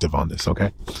perspective on this.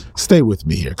 Okay. Stay with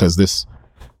me here because this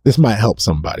might help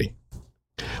somebody.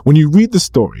 When you read the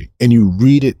story and you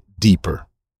read it deeper,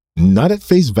 not at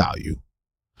face value,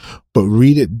 but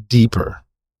read it deeper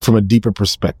from a deeper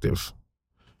perspective,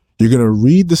 you're going to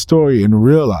read the story and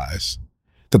realize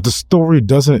that the story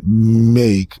doesn't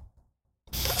make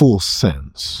full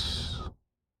sense.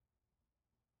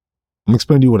 I'm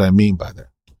explaining to you what I mean by that.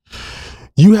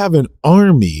 You have an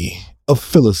army of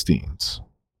Philistines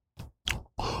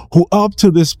who up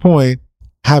to this point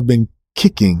have been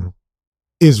kicking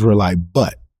Israelite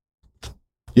butt.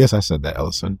 Yes, I said that,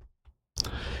 Ellison.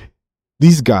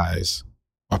 These guys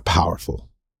are powerful.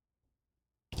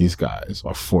 These guys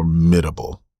are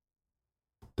formidable.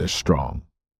 They're strong.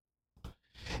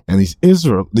 And these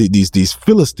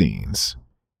Philistines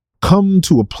come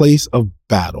to a place of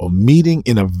battle, meeting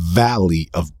in a valley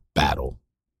of battle.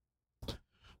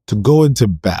 To go into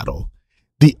battle,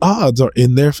 the odds are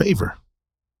in their favor.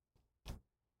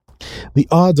 The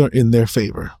odds are in their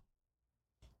favor.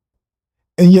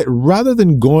 And yet, rather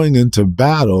than going into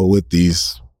battle with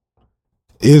these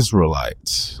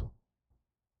Israelites,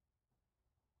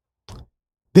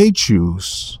 they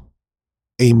choose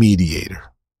a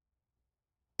mediator,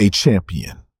 a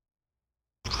champion,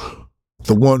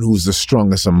 the one who's the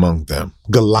strongest among them,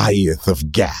 Goliath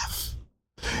of Gath.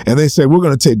 And they say, we're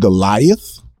going to take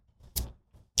Goliath,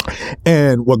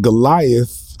 and what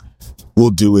Goliath will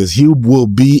do is he will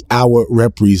be our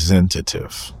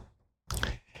representative.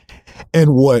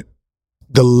 And what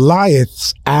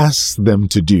Goliath asks them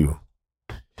to do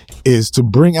is to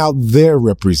bring out their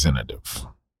representative.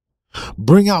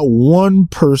 Bring out one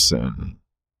person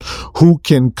who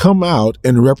can come out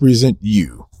and represent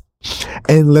you,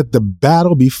 and let the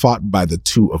battle be fought by the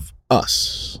two of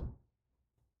us.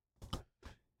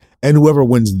 And whoever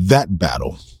wins that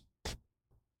battle,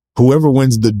 whoever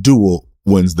wins the duel,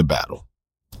 wins the battle.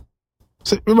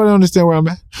 So everybody understand where I'm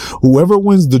at? Whoever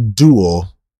wins the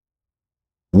duel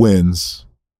wins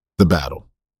the battle.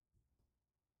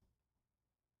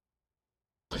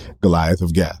 Goliath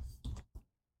of Gath.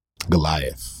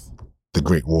 Goliath, the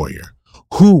great warrior.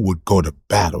 Who would go to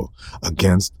battle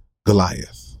against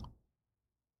Goliath?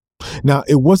 Now,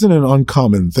 it wasn't an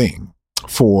uncommon thing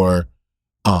for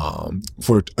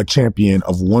a champion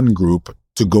of one group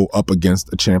to go up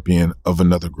against a champion of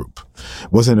another group.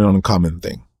 It wasn't an uncommon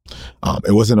thing.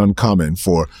 It wasn't uncommon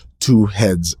for two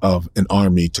heads of an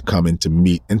army to come in to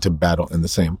meet into battle in the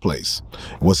same place.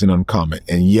 It wasn't uncommon.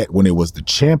 And yet when it was the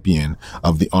champion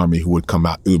of the army who would come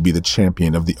out, it would be the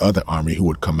champion of the other army who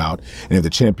would come out. And if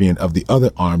the champion of the other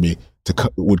army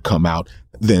would come out,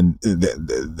 then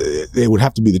they would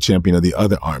have to be the champion of the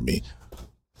other army.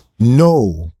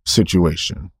 No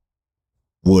situation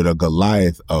would a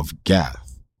Goliath of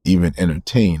Gath even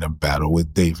entertain a battle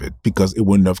with David, because it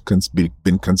wouldn't have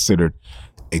been considered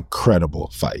a credible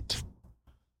fight.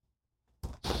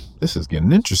 This is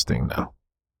getting interesting now,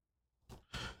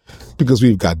 because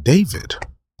we've got David,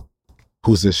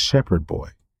 who's this shepherd boy,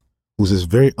 who's this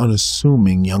very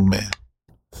unassuming young man,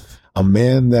 a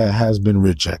man that has been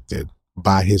rejected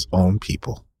by his own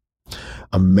people,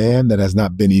 a man that has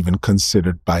not been even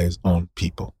considered by his own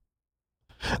people,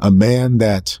 a man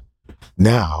that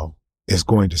now is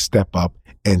going to step up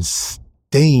and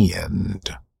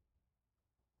stand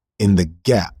in the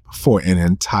gap for an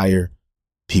entire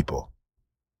people.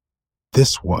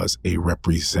 This was a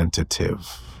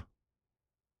representative.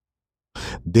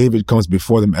 David comes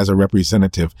before them as a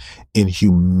representative in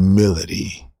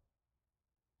humility.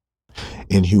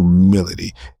 In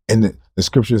humility. And the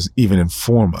scriptures even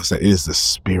inform us that it is the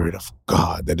Spirit of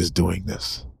God that is doing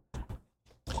this.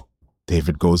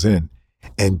 David goes in,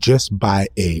 and just by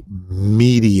a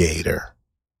mediator,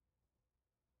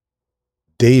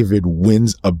 David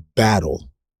wins a battle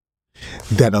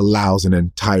that allows an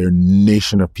entire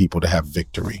nation of people to have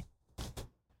victory.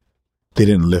 They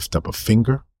didn't lift up a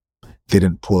finger. They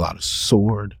didn't pull out a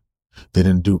sword. They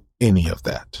didn't do any of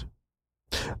that.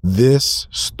 This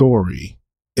story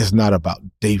is not about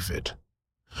David,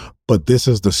 but this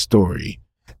is the story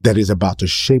that is about to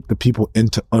shape the people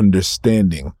into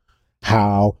understanding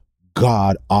how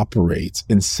God operates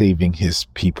in saving his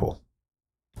people.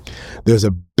 There's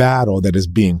a battle that is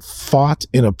being fought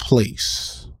in a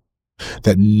place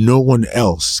that no one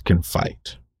else can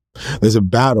fight. There's a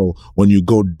battle when you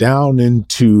go down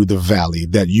into the valley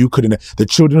that the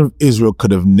children of Israel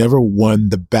could have never won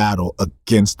the battle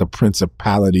against the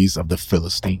principalities of the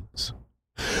Philistines.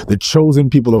 The chosen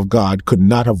people of God could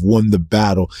not have won the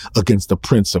battle against the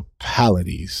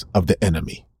principalities of the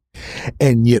enemy.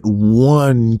 And yet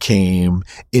one came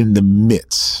in the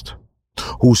midst,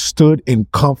 who stood in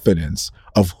confidence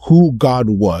of who God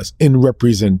was, in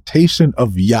representation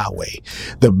of Yahweh.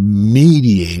 The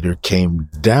mediator came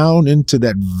down into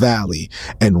that valley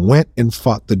and went and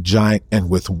fought the giant, and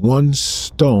with one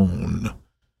stone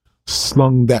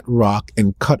slung that rock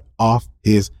and cut off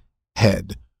his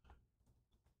head.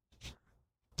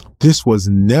 This was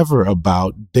never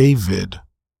about David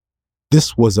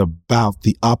This was about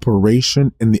the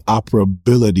operation and the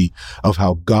operability of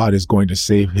how God is going to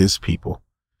save his people.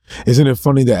 Isn't it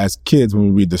funny that as kids, when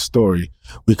we read the story,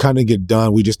 we kind of get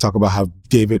done. We just talk about how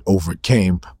David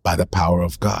overcame by the power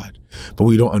of God. But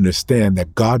we don't understand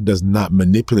that God does not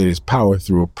manipulate his power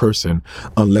through a person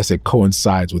unless it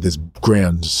coincides with his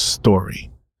grand story.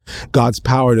 God's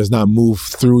power does not move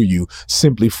through you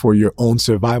simply for your own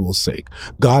survival's sake.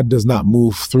 God does not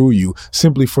move through you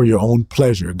simply for your own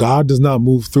pleasure. God does not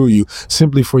move through you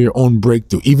simply for your own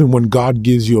breakthrough. Even when God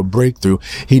gives you a breakthrough,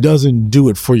 he doesn't do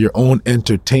it for your own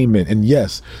entertainment. And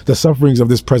yes, the sufferings of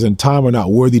this present time are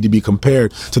not worthy to be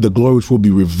compared to the glory which will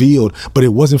be revealed, but it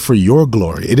wasn't for your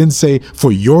glory. It didn't say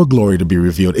for your glory to be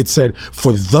revealed. It said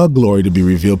for the glory to be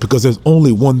revealed, because there's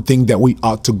only one thing that we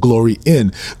ought to glory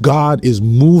in. God is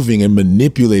moving and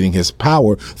manipulating his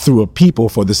power through a people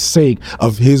for the sake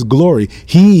of his glory.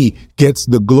 He gets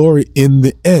the glory in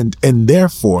the end. And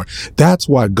therefore, that's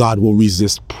why God will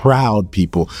resist proud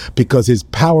people, because his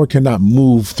power cannot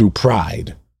move through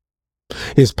pride.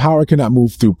 His power cannot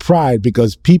move through pride,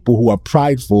 because people who are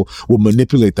prideful will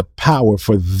manipulate the power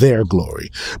for their glory.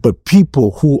 But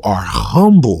people who are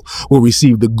humble will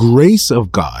receive the grace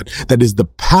of God, that is the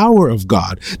power of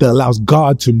God, that allows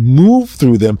God to move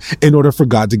through them in order for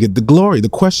God to get the glory. The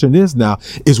question is now,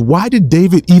 is why did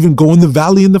David even go in the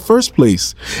valley in the first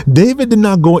place? David did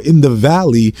not go in the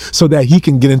valley so that he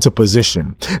can get into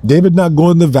position. David did not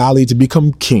go in the valley to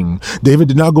become king. David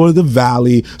did not go to the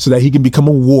valley so that he can become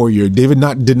a warrior. David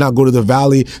did not go to the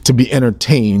valley to be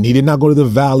entertained. He did not go to the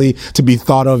valley to be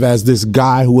thought of as this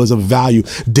guy who was of value.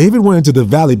 David went into the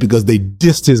valley because they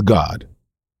dissed his God.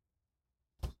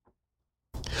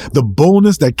 The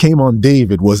boldness that came on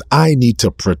David was, I need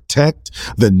to protect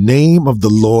the name of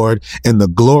the Lord and the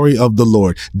glory of the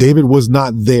Lord. David was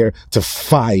not there to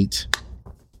fight.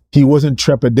 He wasn't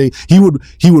trepidate. He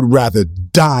would rather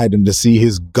die than to see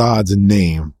his God's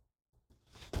name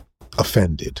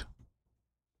offended.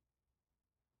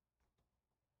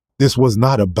 This was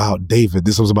not about David.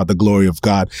 This was about the glory of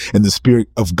God. And the Spirit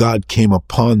of God came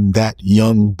upon that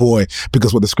young boy,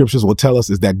 because what the scriptures will tell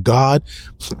us is that God,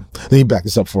 let me back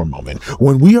this up for a moment.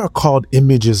 When we are called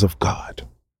images of God,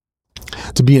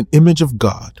 to be an image of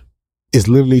God is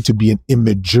literally to be an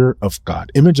imager of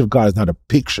God. Image of God is not a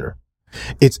picture.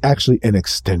 It's actually an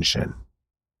extension.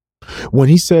 When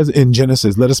he says in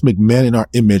Genesis, let us make man in our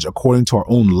image according to our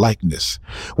own likeness,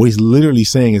 what he's literally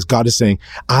saying is, God is saying,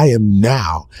 I am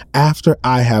now, after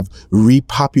I have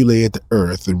repopulated the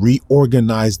earth,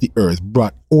 reorganized the earth,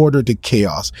 brought order to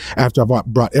chaos, after I've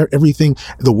brought everything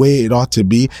the way it ought to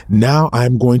be, now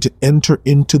I'm going to enter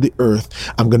into the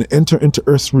earth. I'm going to enter into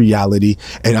earth's reality,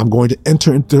 and I'm going to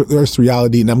enter into earth's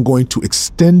reality, and I'm going to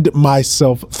extend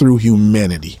myself through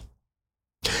humanity.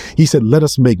 He said, let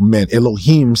us make man.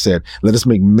 Elohim said, let us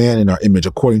make man in our image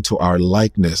according to our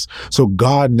likeness. So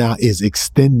God now is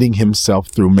extending himself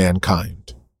through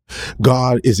mankind.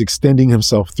 God is extending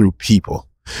himself through people.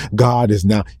 God is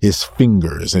now his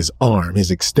fingers, his arm, his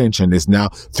extension is now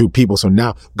through people. So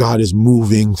now God is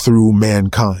moving through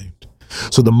mankind.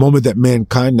 So the moment that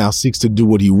mankind now seeks to do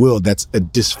what he will, that's a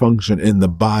dysfunction in the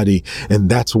body. And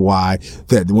that's why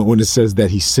that when it says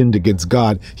that he sinned against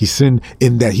God, he sinned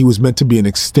in that he was meant to be an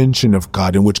extension of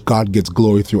God, in which God gets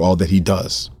glory through all that he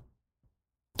does.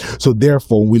 So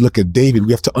therefore, when we look at David,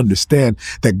 we have to understand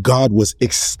that God was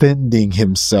extending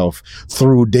himself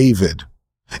through David.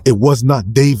 It was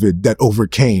not David that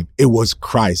overcame. It was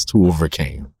Christ who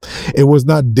overcame. It was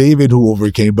not David who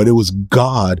overcame, but it was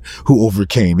God who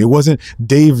overcame. It wasn't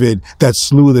David that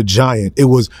slew the giant. It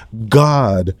was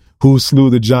God who slew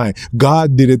the giant.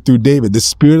 God did it through David. The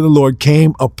Spirit of the Lord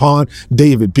came upon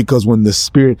David, because when the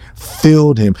Spirit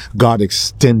filled him, God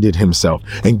extended himself.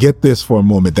 And get this for a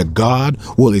moment, that God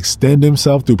will extend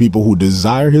himself through people who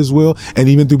desire his will, and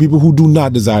even through people who do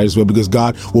not desire his will, because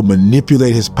God will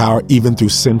manipulate his power even through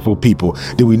sinful people.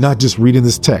 Did we not just read in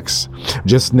this text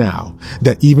just now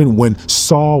that even when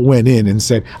Saul went in and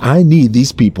said, I need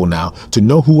these people now to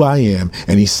know who I am,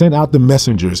 and he sent out the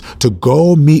messengers to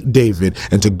go meet David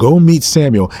and to go meet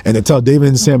Samuel and to tell David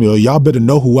and Samuel, y'all better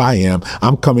know who I am.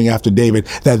 I'm coming after David.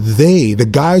 That they, the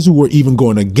guys who were even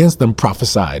going against them,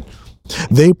 prophesied.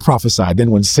 They prophesied.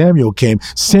 Then when Samuel came,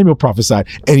 Samuel prophesied,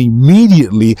 and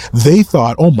immediately they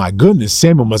thought, oh my goodness,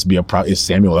 Samuel must be a prophet. Is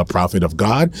Samuel a prophet of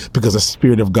God because the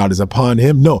Spirit of God is upon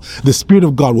him? No, the Spirit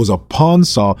of God was upon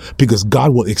Saul because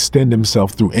God will extend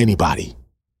himself through anybody.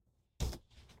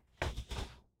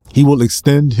 He will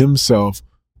extend himself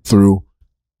through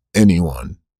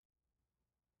anyone,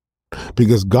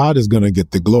 because God is going to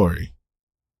get the glory.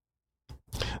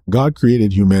 God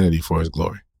created humanity for his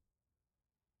glory.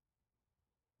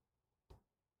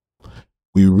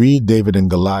 We read David and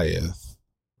Goliath,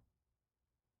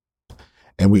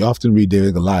 and we often read David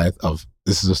and Goliath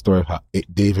this is a story of how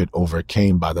David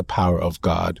overcame by the power of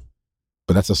God,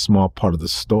 but that's a small part of the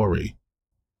story.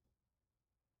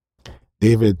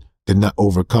 David did not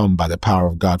overcome by the power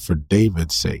of God for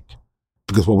David's sake,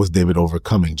 because what was David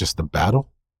overcoming? Just the battle?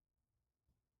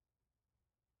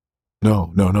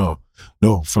 No.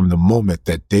 From the moment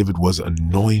that David was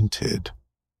anointed,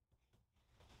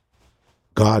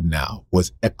 God now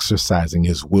was exercising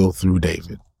his will through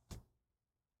David.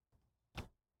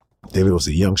 David was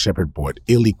a young shepherd boy,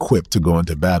 ill-equipped to go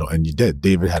into battle, and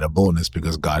David had a boldness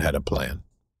because God had a plan.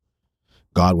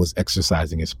 God was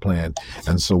exercising his plan.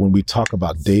 And so when we talk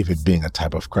about David being a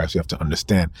type of Christ, you have to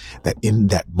understand that in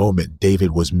that moment,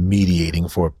 David was mediating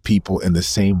for people in the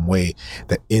same way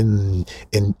that in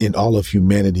all of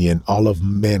humanity and all of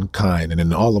mankind and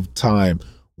in all of time,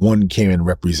 one came and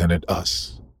represented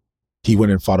us. He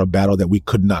went and fought a battle that we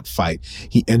could not fight.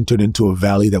 He entered into a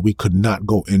valley that we could not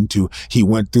go into. He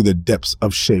went through the depths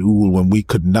of Sheol when we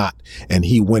could not. And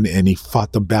he went and he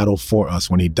fought the battle for us.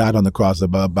 When he died on the cross, the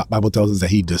Bible tells us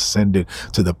that he descended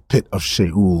to the pit of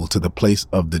Sheol, to the place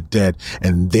of the dead.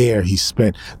 And there he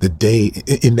spent the day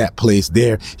in that place.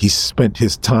 There he spent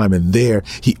his time. And there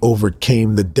he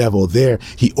overcame the devil. There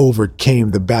he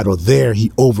overcame the battle. There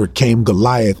he overcame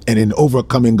Goliath. And in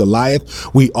overcoming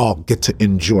Goliath, we all get to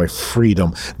enjoy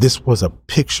freedom. This was a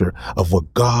picture of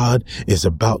what God is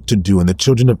about to do, and the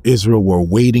children of Israel were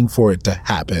waiting for it to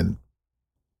happen.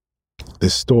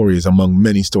 This story is among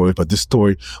many stories, but this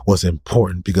story was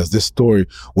important because this story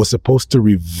was supposed to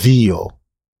reveal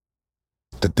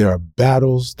that there are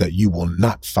battles that you will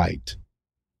not fight,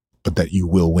 but that you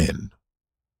will win.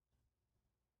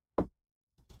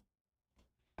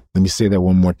 Let me say that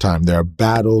one more time. There are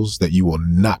battles that you will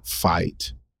not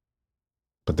fight,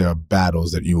 but there are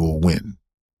battles that you will win.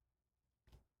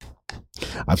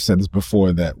 I've said this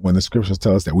before, that when the scriptures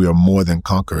tell us that we are more than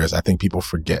conquerors, I think people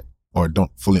forget or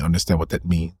don't fully understand what that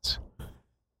means.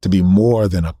 To be more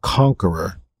than a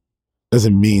conqueror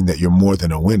doesn't mean that you're more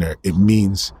than a winner. It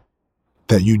means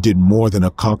that you did more than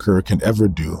a conqueror can ever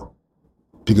do,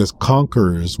 because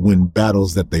conquerors win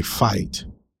battles that they fight.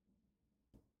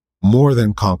 More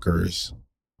than conquerors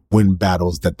win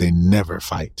battles that they never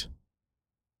fight.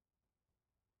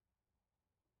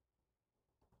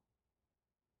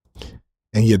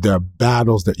 And yet there are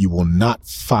battles that you will not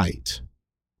fight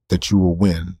that you will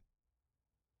win.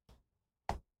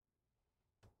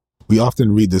 We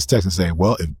often read this text and say,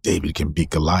 well, if David can beat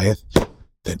Goliath,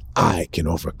 then I can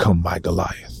overcome my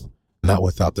Goliath. Not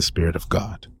without the Spirit of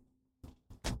God.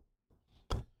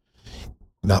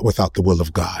 Not without the will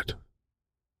of God.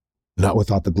 Not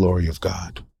without the glory of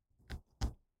God.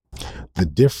 The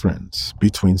difference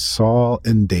between Saul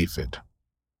and David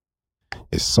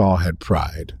is Saul had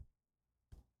pride.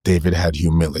 David had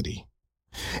humility.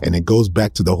 And it goes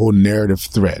back to the whole narrative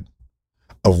thread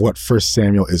of what 1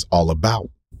 Samuel is all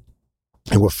about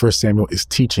and what 1 Samuel is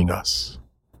teaching us.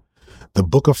 The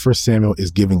book of 1 Samuel is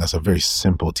giving us a very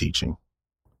simple teaching.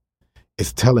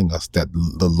 It's telling us that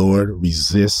the Lord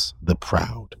resists the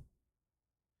proud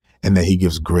and that he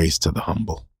gives grace to the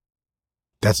humble.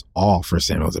 That's all 1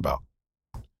 Samuel is about.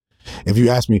 If you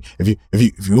ask me, if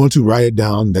you want to write it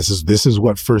down, this is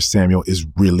what 1 Samuel is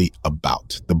really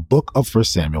about. The book of 1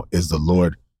 Samuel is the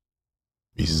Lord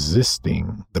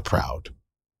resisting the proud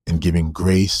and giving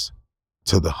grace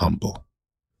to the humble.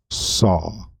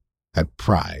 Saul had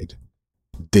pride.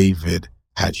 David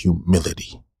had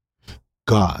humility.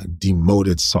 God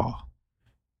demoted Saul.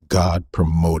 God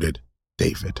promoted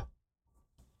David.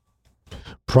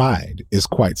 Pride is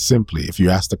quite simply, if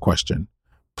you ask the question,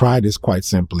 pride is quite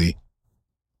simply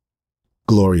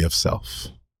glory of self.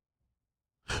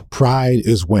 Pride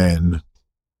is when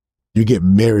you get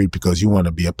married because you want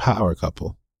to be a power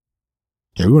couple.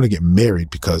 Yeah, we want to get married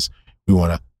because we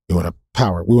want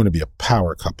to be a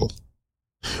power couple.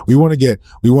 We want to get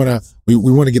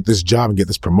this job and get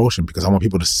this promotion because I want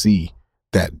people to see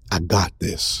that I got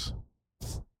this.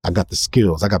 I got the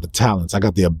skills, I got the talents, I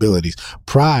got the abilities.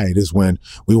 Pride is when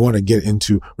we want to get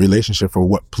into relationship for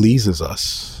what pleases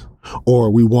us, or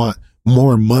we want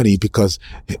more money because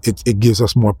it gives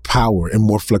us more power and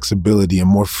more flexibility and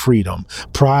more freedom.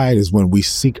 Pride is when we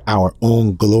seek our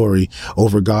own glory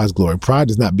over God's glory. Pride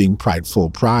is not being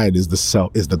prideful. Pride is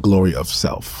the glory of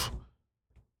self.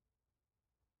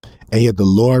 And yet the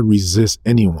Lord resists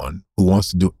anyone who wants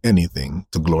to do anything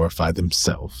to glorify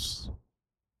themselves.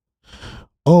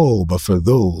 Oh, but for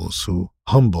those who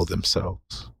humble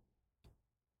themselves.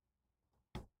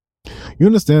 You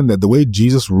understand that the way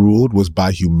Jesus ruled was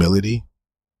by humility?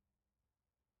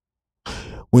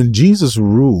 When Jesus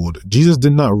ruled, Jesus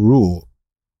did not rule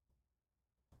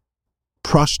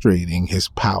prostrating his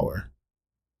power.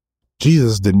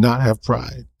 Jesus did not have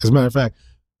pride. As a matter of fact,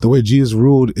 the way Jesus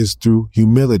ruled is through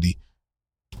humility.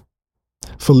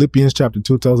 Philippians chapter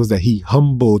 2 tells us that he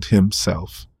humbled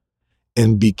himself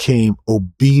and became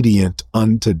obedient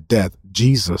unto death.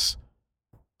 Jesus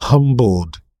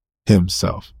humbled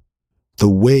himself. The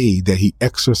way that he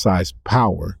exercised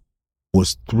power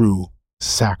was through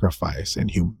sacrifice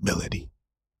and humility.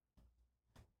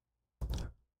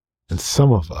 And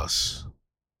some of us,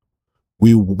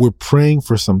 we're praying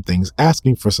for some things,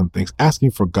 asking for some things,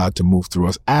 asking for God to move through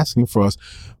us, asking for us,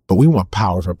 but we want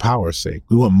power for power's sake.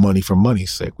 We want money for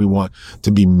money's sake. We want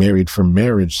to be married for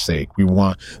marriage's sake. We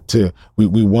want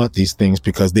these things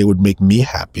because they would make me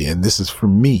happy, and this is for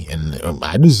me, and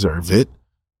I deserve it.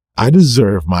 I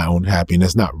deserve my own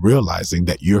happiness, not realizing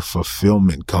that your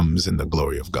fulfillment comes in the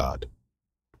glory of God.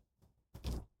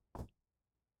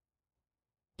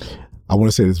 I want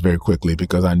to say this very quickly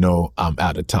because I know I'm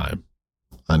out of time.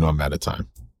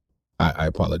 I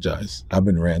apologize. I've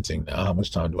been ranting now. How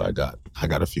much time do I got? I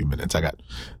got a few minutes. I got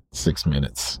 6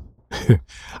 minutes.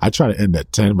 I try to end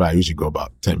at 10, but I usually go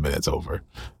about 10 minutes over.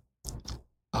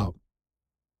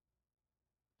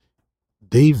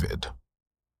 David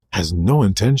has no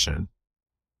intention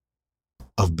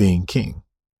of being king.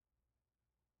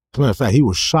 As a matter of fact, he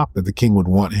was shocked that the king would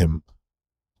want him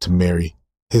to marry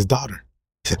his daughter.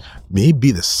 He said, "Me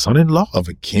be the son-in-law of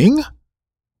a king?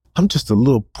 I'm just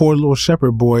a poor little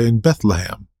shepherd boy in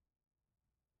Bethlehem."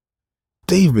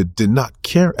 David did not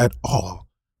care at all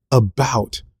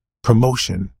about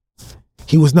promotion.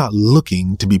 He was not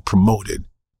looking to be promoted.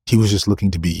 He was just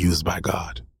looking to be used by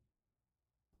God.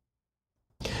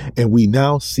 And we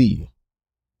now see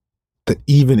that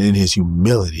even in his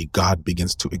humility, God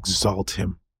begins to exalt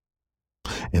him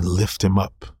and lift him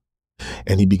up.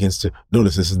 And he begins to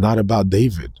notice this is not about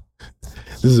David.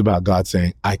 This is about God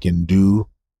saying, I can do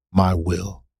my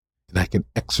will and I can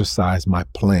exercise my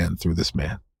plan through this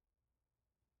man.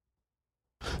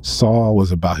 Saul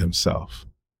was about himself.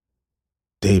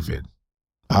 David,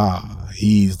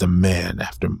 he's the man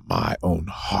after my own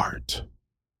heart.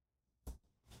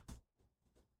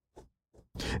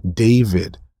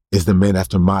 David is the man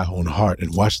after my own heart.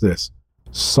 And watch this.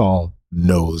 Saul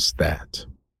knows that.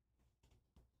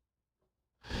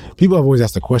 People have always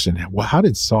asked the question, well, how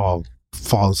did Saul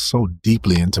fall so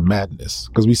deeply into madness?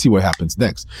 Because we see what happens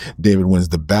next. David wins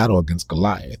the battle against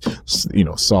Goliath.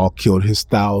 Saul killed his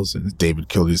thousands. David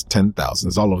killed his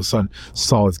 10,000s. All of a sudden,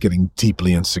 Saul is getting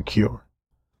deeply insecure.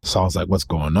 Saul's like, what's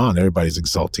going on? Everybody's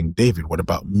exalting David. What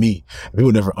about me?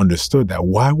 People never understood that.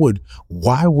 Why would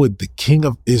the king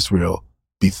of Israel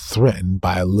be threatened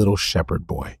by a little shepherd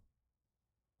boy?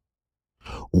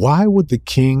 Why would the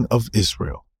king of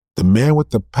Israel, the man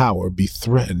with the power, be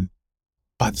threatened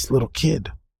by this little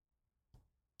kid?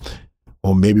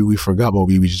 Well, maybe we forgot what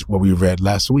we read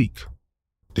last week.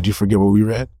 Did you forget what we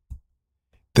read?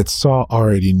 That Saul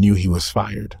already knew he was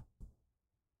fired.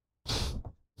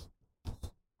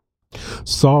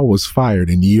 Saul was fired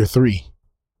in year 3.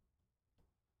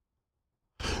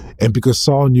 And because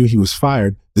Saul knew he was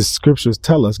fired, the scriptures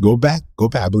tell us, go back,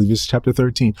 I believe it's chapter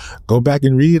 13. Go back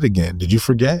and read it again. Did you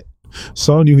forget?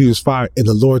 Saul knew he was fired, and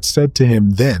the Lord said to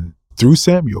him then, through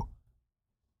Samuel,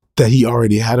 that he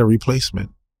already had a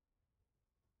replacement.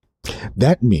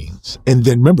 That means, and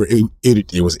then remember,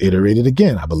 it was iterated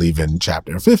again, I believe in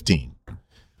chapter 15,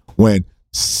 when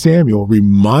Samuel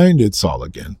reminded Saul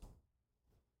again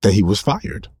that he was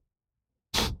fired,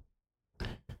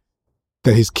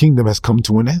 that his kingdom has come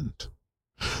to an end.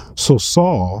 So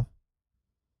Saul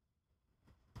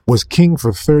was king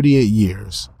for 38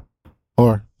 years,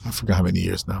 or I forgot how many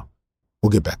years now. We'll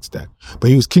get back to that.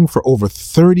 But he was king for over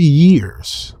 30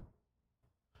 years,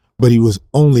 but he was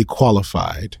only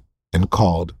qualified and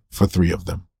called for 3 of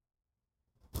them.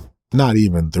 Not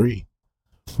even 3.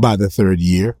 By the 3rd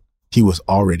year, he was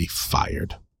already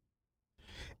fired.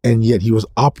 And yet he was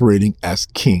operating as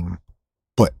king,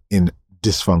 but in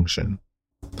dysfunction.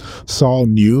 Saul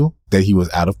knew that he was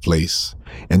out of place,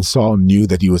 and Saul knew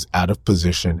that he was out of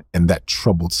position, and that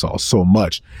troubled Saul so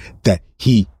much that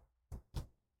he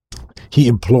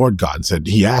implored God and said,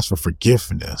 he asked for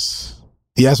forgiveness.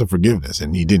 He asked for forgiveness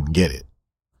and he didn't get it.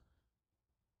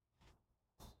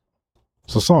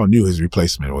 So Saul knew his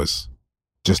replacement was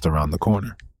just around the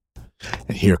corner.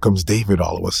 And here comes David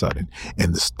all of a sudden.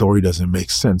 And the story doesn't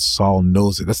make sense. Saul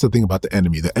knows it. That's the thing about the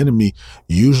enemy. The enemy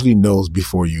usually knows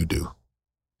before you do.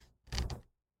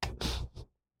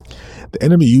 The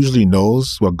enemy usually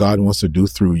knows what God wants to do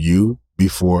through you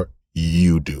before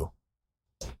you do.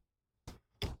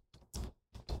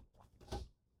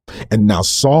 And now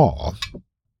Saul,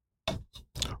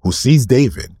 who sees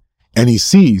David, and he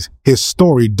sees his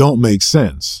story don't make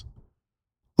sense.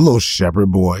 A little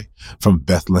shepherd boy from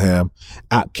Bethlehem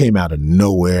came out of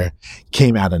nowhere,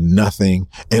 came out of nothing.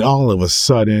 And all of a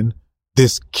sudden,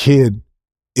 this kid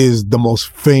is the most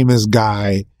famous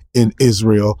guy in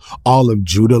Israel. All of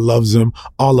Judah loves him.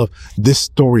 All of this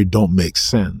story don't make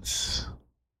sense.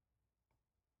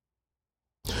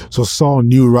 So Saul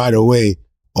knew right away,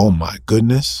 oh my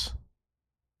goodness,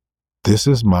 this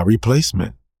is my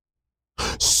replacement.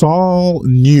 Saul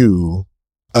knew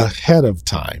ahead of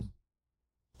time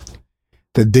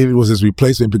that David was his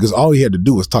replacement because all he had to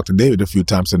do was talk to David a few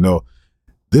times to know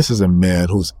this is a man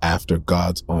who's after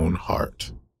God's own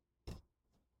heart.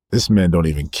 This man don't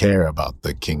even care about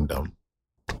the kingdom.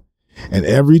 And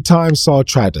every time Saul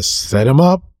tried to set him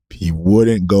up, he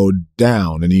wouldn't go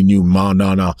down. And he knew,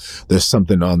 no, there's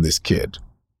something on this kid.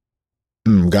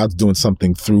 God's doing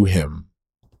something through him.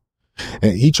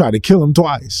 And he tried to kill him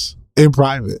twice in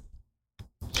private.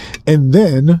 And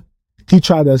then he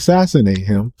tried to assassinate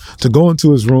him to go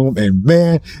into his room. And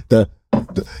man,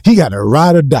 he got a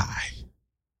ride or die.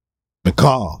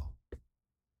 Michal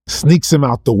sneaks him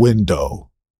out the window.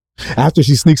 After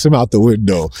she sneaks him out the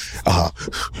window,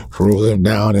 rolls him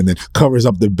down and then covers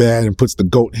up the bed and puts the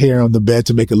goat hair on the bed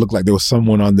to make it look like there was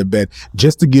someone on the bed,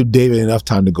 just to give David enough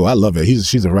time to go. I love it.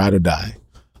 She's a ride or die.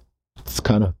 It's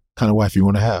kind of wife you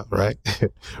want to have, right?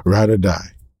 Ride or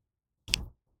die.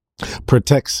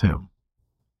 Protects him.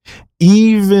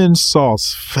 Even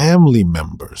Saul's family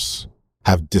members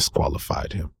have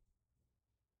disqualified him.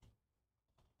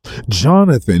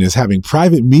 Jonathan is having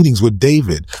private meetings with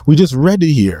David. We just read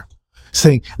it here,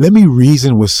 saying, let me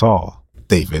reason with Saul,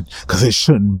 David, because it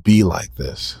shouldn't be like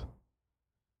this.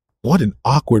 What an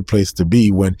awkward place to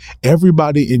be when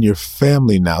everybody in your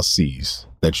family now sees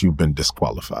that you've been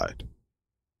disqualified.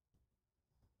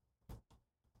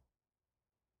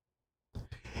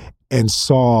 And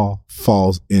Saul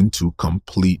falls into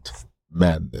complete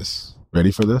madness.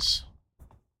 Ready for this?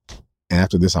 And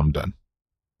after this, I'm done.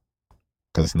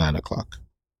 Because it's 9 o'clock.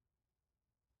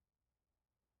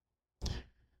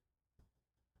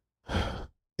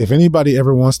 If anybody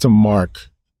ever wants to mark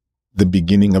the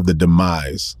beginning of the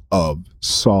demise of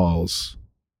Saul's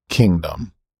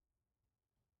kingdom,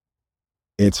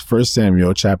 it's 1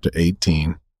 Samuel chapter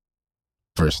 18,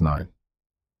 verse 9.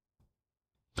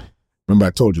 Remember,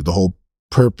 I told you the whole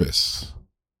purpose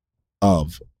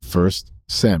of 1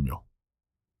 Samuel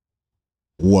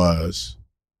was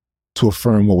to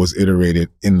affirm what was iterated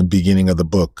in the beginning of the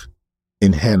book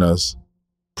in Hannah's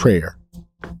prayer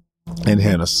and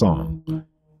Hannah's song,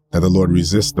 that the Lord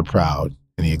resists the proud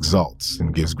and he exalts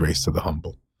and gives grace to the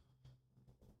humble.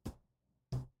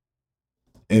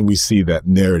 And we see that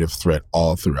narrative thread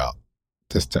all throughout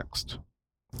this text.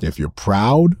 If you're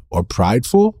proud or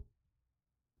prideful,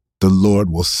 the Lord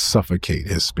will suffocate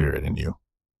his spirit in you.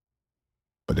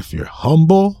 But if you're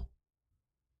humble,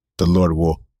 the Lord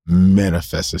will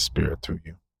manifest his spirit through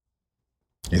you.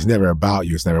 It's never about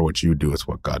you. It's never what you do. It's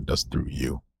what God does through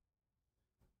you.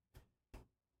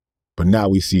 But now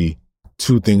we see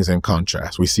two things in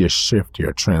contrast. We see a shift here,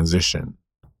 a transition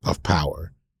of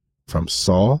power from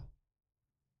Saul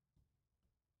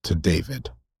to David.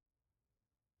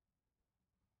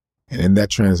 And in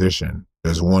that transition,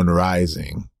 there's one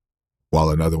rising while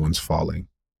another one's falling.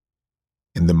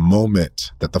 In the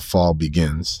moment that the fall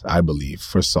begins, I believe,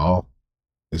 for Saul,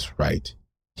 is right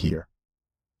here.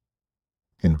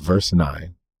 In verse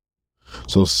 9.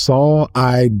 So Saul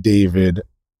eyed David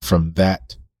from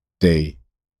that day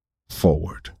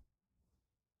forward.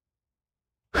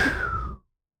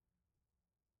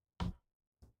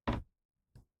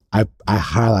 I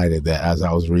highlighted that as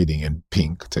I was reading in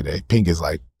pink today. Pink is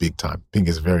like big time. Pink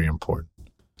is very important.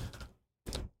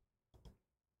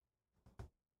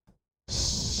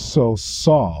 So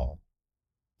Saul,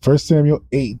 1 Samuel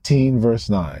 18, verse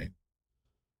 9.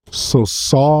 So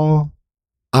Saul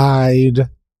eyed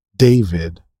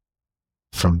David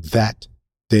from that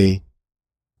day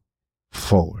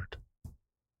forward.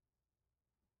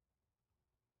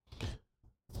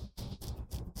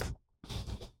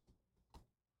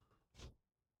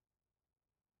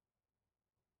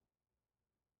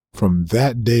 From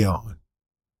that day on,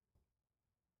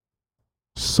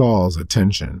 Saul's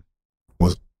attention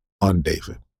was on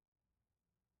David.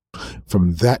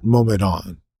 From that moment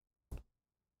on,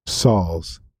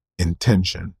 Saul's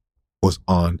intention was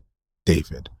on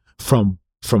David. From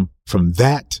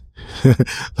that,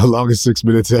 the longest 6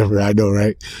 minutes ever, I know,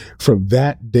 right? From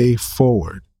that day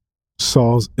forward,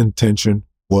 Saul's intention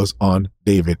was on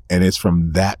David. And it's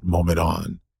from that moment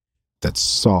on that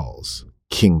Saul's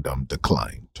kingdom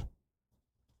declined.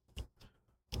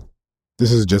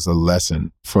 this is just a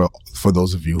lesson for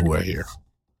those of you who are here.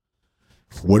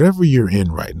 Whatever you're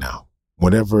in right now,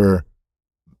 whatever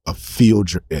a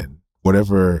field you're in,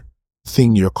 whatever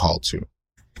thing you're called to,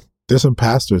 there's some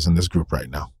pastors in this group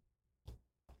right now.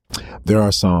 There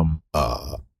are some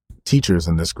teachers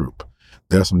in this group.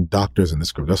 There are some doctors in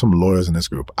this group. There's some lawyers in this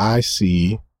group. I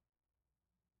see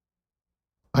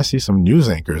some news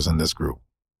anchors in this group.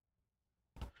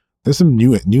 There's some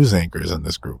news anchors in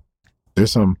this group.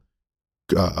 There's some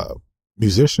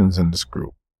musicians in this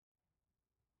group.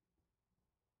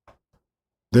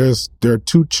 There are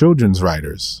 2 children's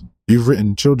writers. You've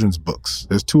written children's books.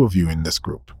 There's 2 of you in this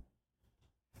group.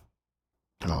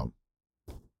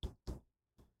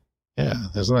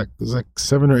 There's like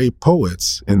 7 or 8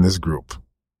 poets in this group.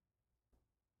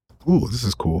 Ooh, this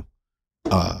is cool.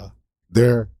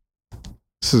 This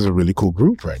is a really cool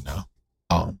group right now.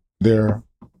 There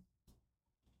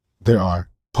are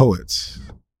poets.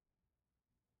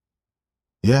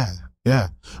 Yeah. There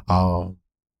are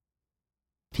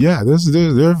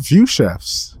a few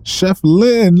chefs. Chef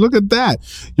Lynn, look at that.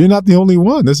 You're not the only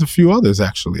one. There's a few others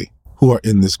actually who are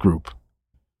in this group.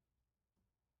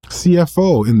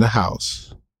 CFO in the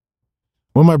house.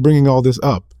 Why am I bringing all this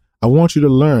up? I want you to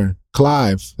learn.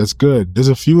 Clive, that's good. There's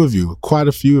quite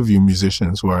a few of you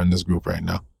musicians who are in this group right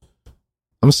now.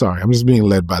 I'm sorry. I'm just being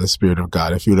led by the Spirit of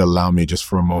God. If you would allow me just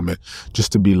for a moment,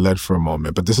 just to be led for a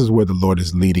moment. But this is where the Lord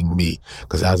is leading me.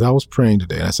 Because as I was praying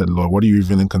today, I said, Lord, what are you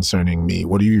revealing concerning me?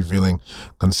 What are you revealing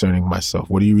concerning myself?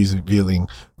 What are you revealing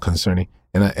concerning?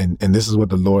 And this is what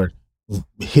the Lord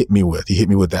hit me with. He hit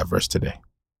me with that verse today.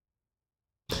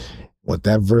 What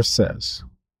that verse says,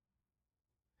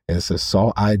 and it says,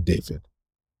 Saul eyed David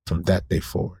from that day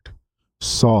forward.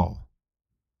 Saul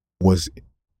was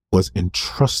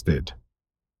entrusted.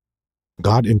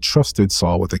 God entrusted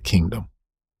Saul with a kingdom.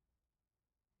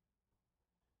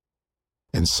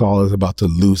 And Saul is about to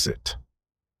lose it.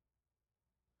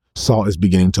 Saul is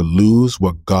beginning to lose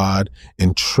what God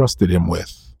entrusted him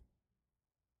with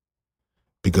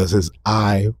because his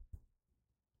eye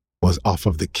was off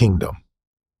of the kingdom.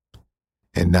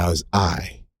 And now his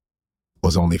eye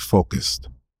was only focused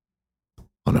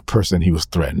on a person he was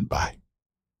threatened by.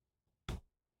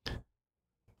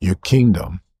 Your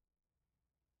kingdom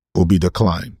will be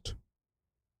declined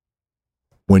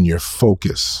when your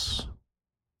focus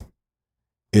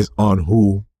is on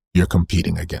who you're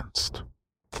competing against.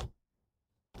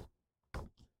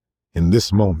 In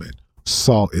this moment,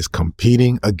 Saul is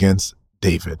competing against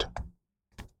David.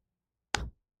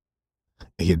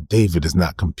 And yet David is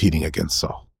not competing against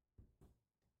Saul.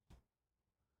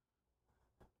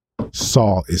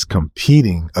 Saul is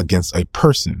competing against a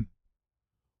person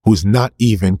who's not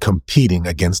even competing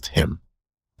against him.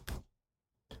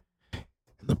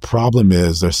 And the problem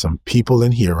is there's some people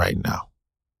in here right now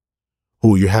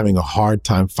who you're having a hard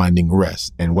time finding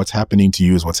rest. And what's happening to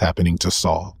you is what's happening to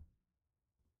Saul.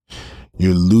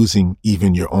 You're losing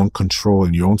even your own control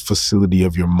and your own facility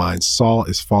of your mind. Saul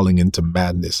is falling into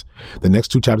madness. The next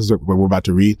 2 chapters that we're about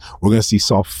to read, we're going to see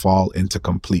Saul fall into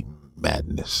complete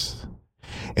madness.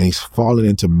 And he's fallen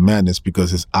into madness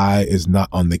because his eye is not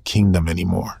on the kingdom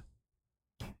anymore.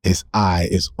 His eye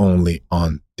is only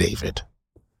on David.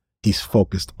 He's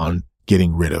focused on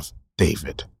getting rid of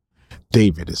David.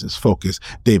 David is his focus.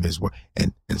 David is what,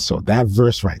 and so that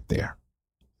verse right there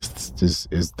is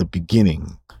the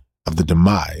beginning of the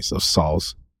demise of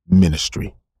Saul's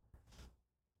ministry.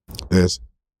 If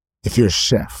you're a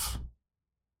chef,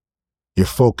 your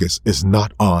focus is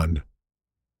not on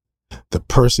the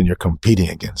person you're competing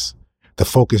against. The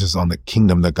focus is on the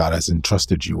kingdom that God has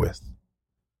entrusted you with.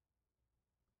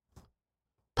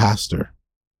 Pastor,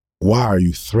 why are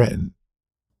you threatened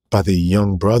by the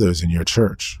young brothers in your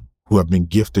church who have been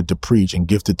gifted to preach and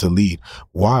gifted to lead?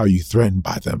 Why are you threatened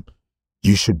by them?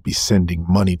 You should be sending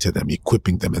money to them,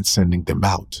 equipping them, and sending them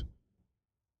out.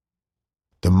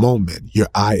 The moment your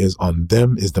eye is on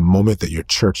them is the moment that your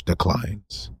church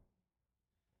declines.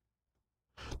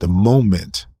 The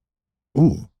moment,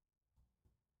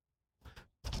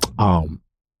 I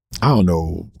don't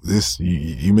know, this,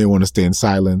 you may want to stay in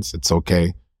silence. It's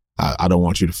okay. I don't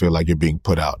want you to feel like you're being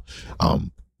put out.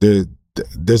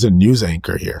 There's a news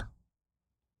anchor here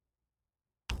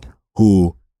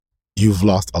who you've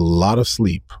lost a lot of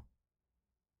sleep.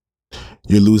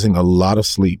 You're losing a lot of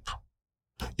sleep.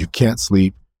 You can't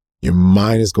sleep. Your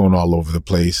mind is going all over the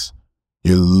place.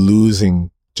 You're losing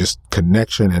just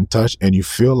connection and touch, and you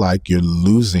feel like you're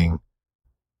losing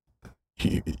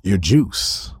your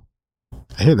juice.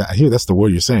 I hear that's the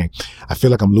word you're saying. I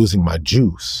feel like I'm losing my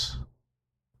juice.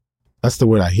 That's the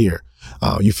word I hear.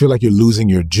 You feel like you're losing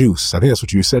your juice. I think that's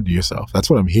what you said to yourself. That's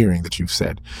what I'm hearing that you've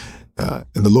said. And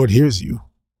the Lord hears you.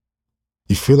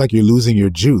 You feel like you're losing your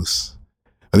juice.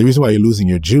 And the reason why you're losing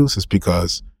your juice is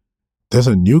because there's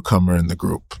a newcomer in the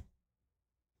group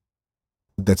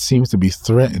that seems to be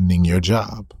threatening your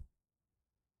job.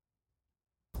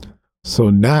 So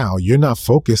now you're not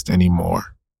focused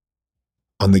anymore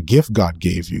on the gift God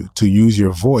gave you to use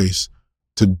your voice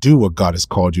to do what God has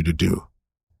called you to do,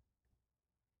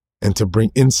 and to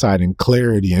bring insight and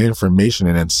clarity and information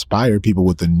and inspire people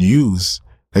with the news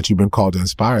that you've been called to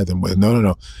inspire them with.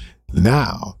 No.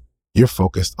 Now you're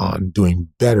focused on doing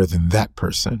better than that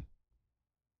person.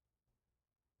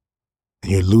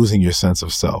 And you're losing your sense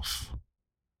of self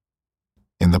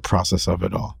in the process of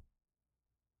it all.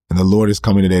 And the Lord is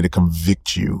coming today to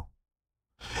convict you.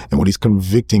 And what he's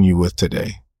convicting you with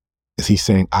today is he's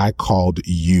saying, I called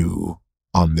you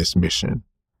on this mission.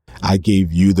 I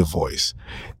gave you the voice.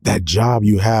 That job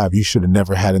you have, you should have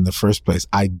never had in the first place.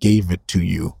 I gave it to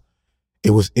you.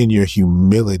 It was in your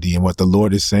humility. And what the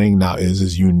Lord is saying now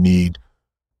is you need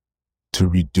to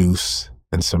reduce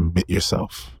and submit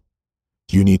yourself.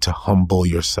 You need to humble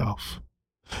yourself.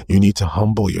 You need to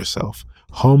humble yourself.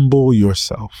 Humble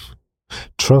yourself.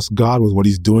 Trust God with what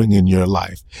he's doing in your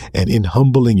life. And in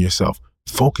humbling yourself,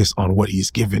 focus on what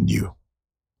he's given you.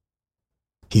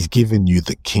 He's given you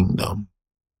the kingdom.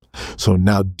 So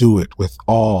now do it with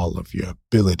all of your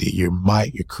ability, your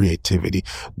might, your creativity.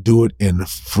 Do it in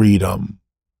freedom.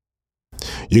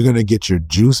 You're going to get your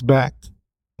juice back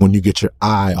when you get your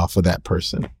eye off of that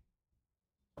person.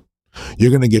 You're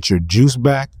going to get your juice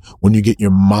back when you get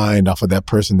your mind off of that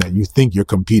person that you think you're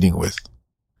competing with.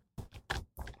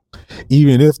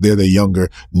 Even if they're the younger,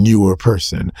 newer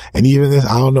person. And even if,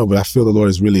 I don't know, but I feel the Lord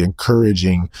is really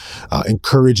encouraging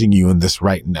you in this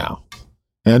right now.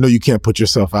 And I know you can't put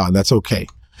yourself out, and that's okay.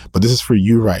 But this is for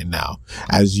you right now.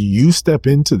 As you step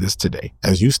into this today,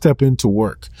 as you step into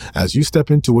work, as you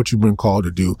step into what you've been called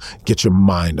to do, get your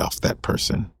mind off that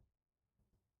person.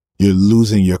 You're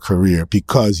losing your career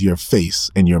because your face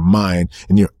and your mind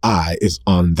and your eye is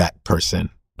on that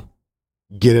person.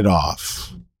 Get it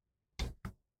off.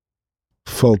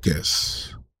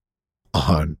 Focus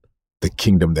on the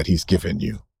kingdom that he's given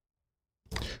you.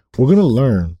 We're going to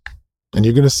learn, and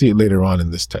you're going to see it later on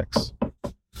in this text.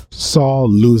 Saul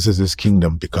loses his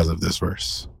kingdom because of this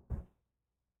verse.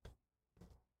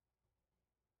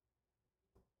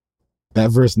 That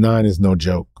verse 9 is no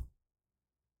joke.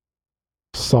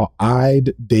 Saul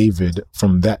eyed David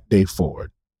from that day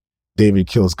forward. David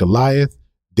kills Goliath.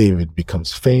 David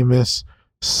becomes famous.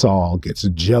 Saul gets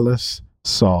jealous.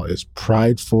 Saul is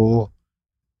prideful.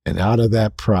 And out of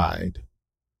that pride,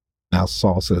 now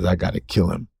Saul says, I got to kill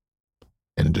him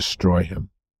and destroy him.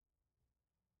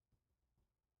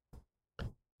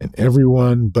 And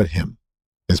everyone but him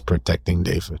is protecting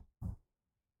David.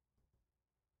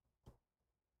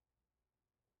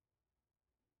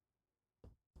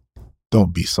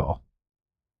 Don't be Saul.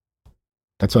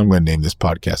 That's what I'm going to name this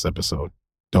podcast episode.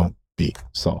 Don't be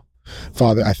Saul.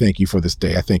 Father, I thank you for this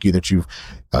day. I thank you that you've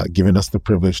given us the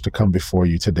privilege to come before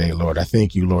you today, Lord. I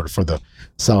thank you, Lord, for the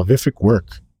salvific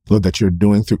work, Lord, that you're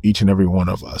doing through each and every one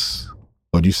of us.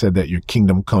 Lord, you said that your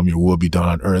kingdom come, your will be done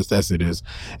on earth as it is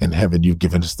in heaven. You've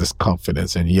given us this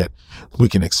confidence, and yet we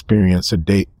can experience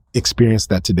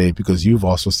that today because you've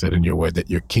also said in your word that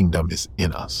your kingdom is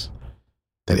in us,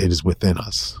 that it is within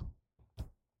us.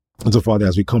 And so, Father,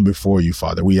 as we come before you,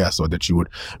 Father, we ask, Lord, that you would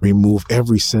remove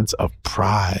every sense of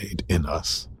pride in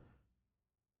us.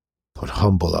 Lord,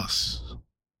 humble us.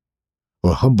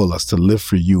 Lord, humble us to live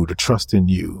for you, to trust in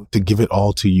you, to give it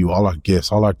all to you, all our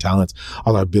gifts, all our talents,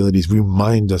 all our abilities.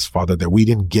 Remind us, Father, that we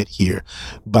didn't get here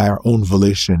by our own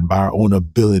volition, by our own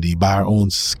ability, by our own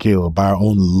skill, by our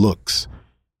own looks.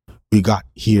 We got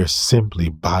here simply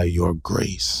by your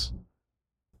grace.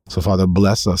 So, Father,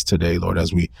 bless us today, Lord,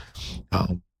 as we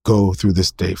go through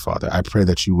this day, Father. I pray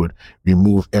that you would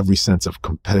remove every sense of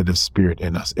competitive spirit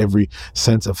in us, every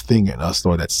sense of thing in us,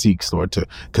 Lord, that seeks, Lord, to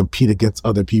compete against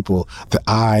other people. The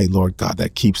eye, Lord God,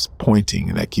 that keeps pointing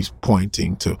and that keeps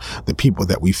pointing to the people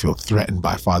that we feel threatened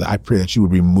by, Father. I pray that you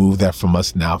would remove that from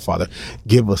us now, Father.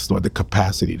 Give us, Lord, the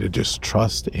capacity to just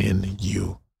trust in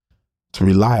you, to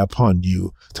rely upon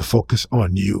you, to focus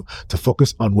on you, to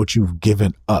focus on what you've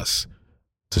given us,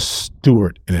 to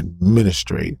steward and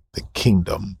administrate the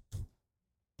kingdom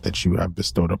that you have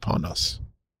bestowed upon us.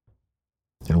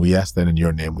 And we ask that in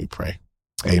your name we pray.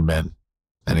 Amen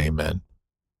and amen.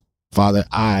 Father,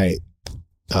 I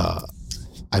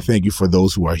thank you for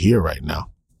those who are here right now.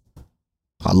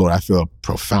 Lord, I feel a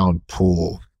profound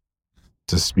pull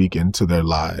to speak into their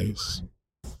lives.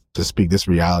 to speak this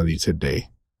reality today.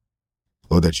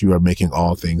 Lord, that you are making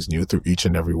all things new through each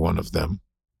and every one of them.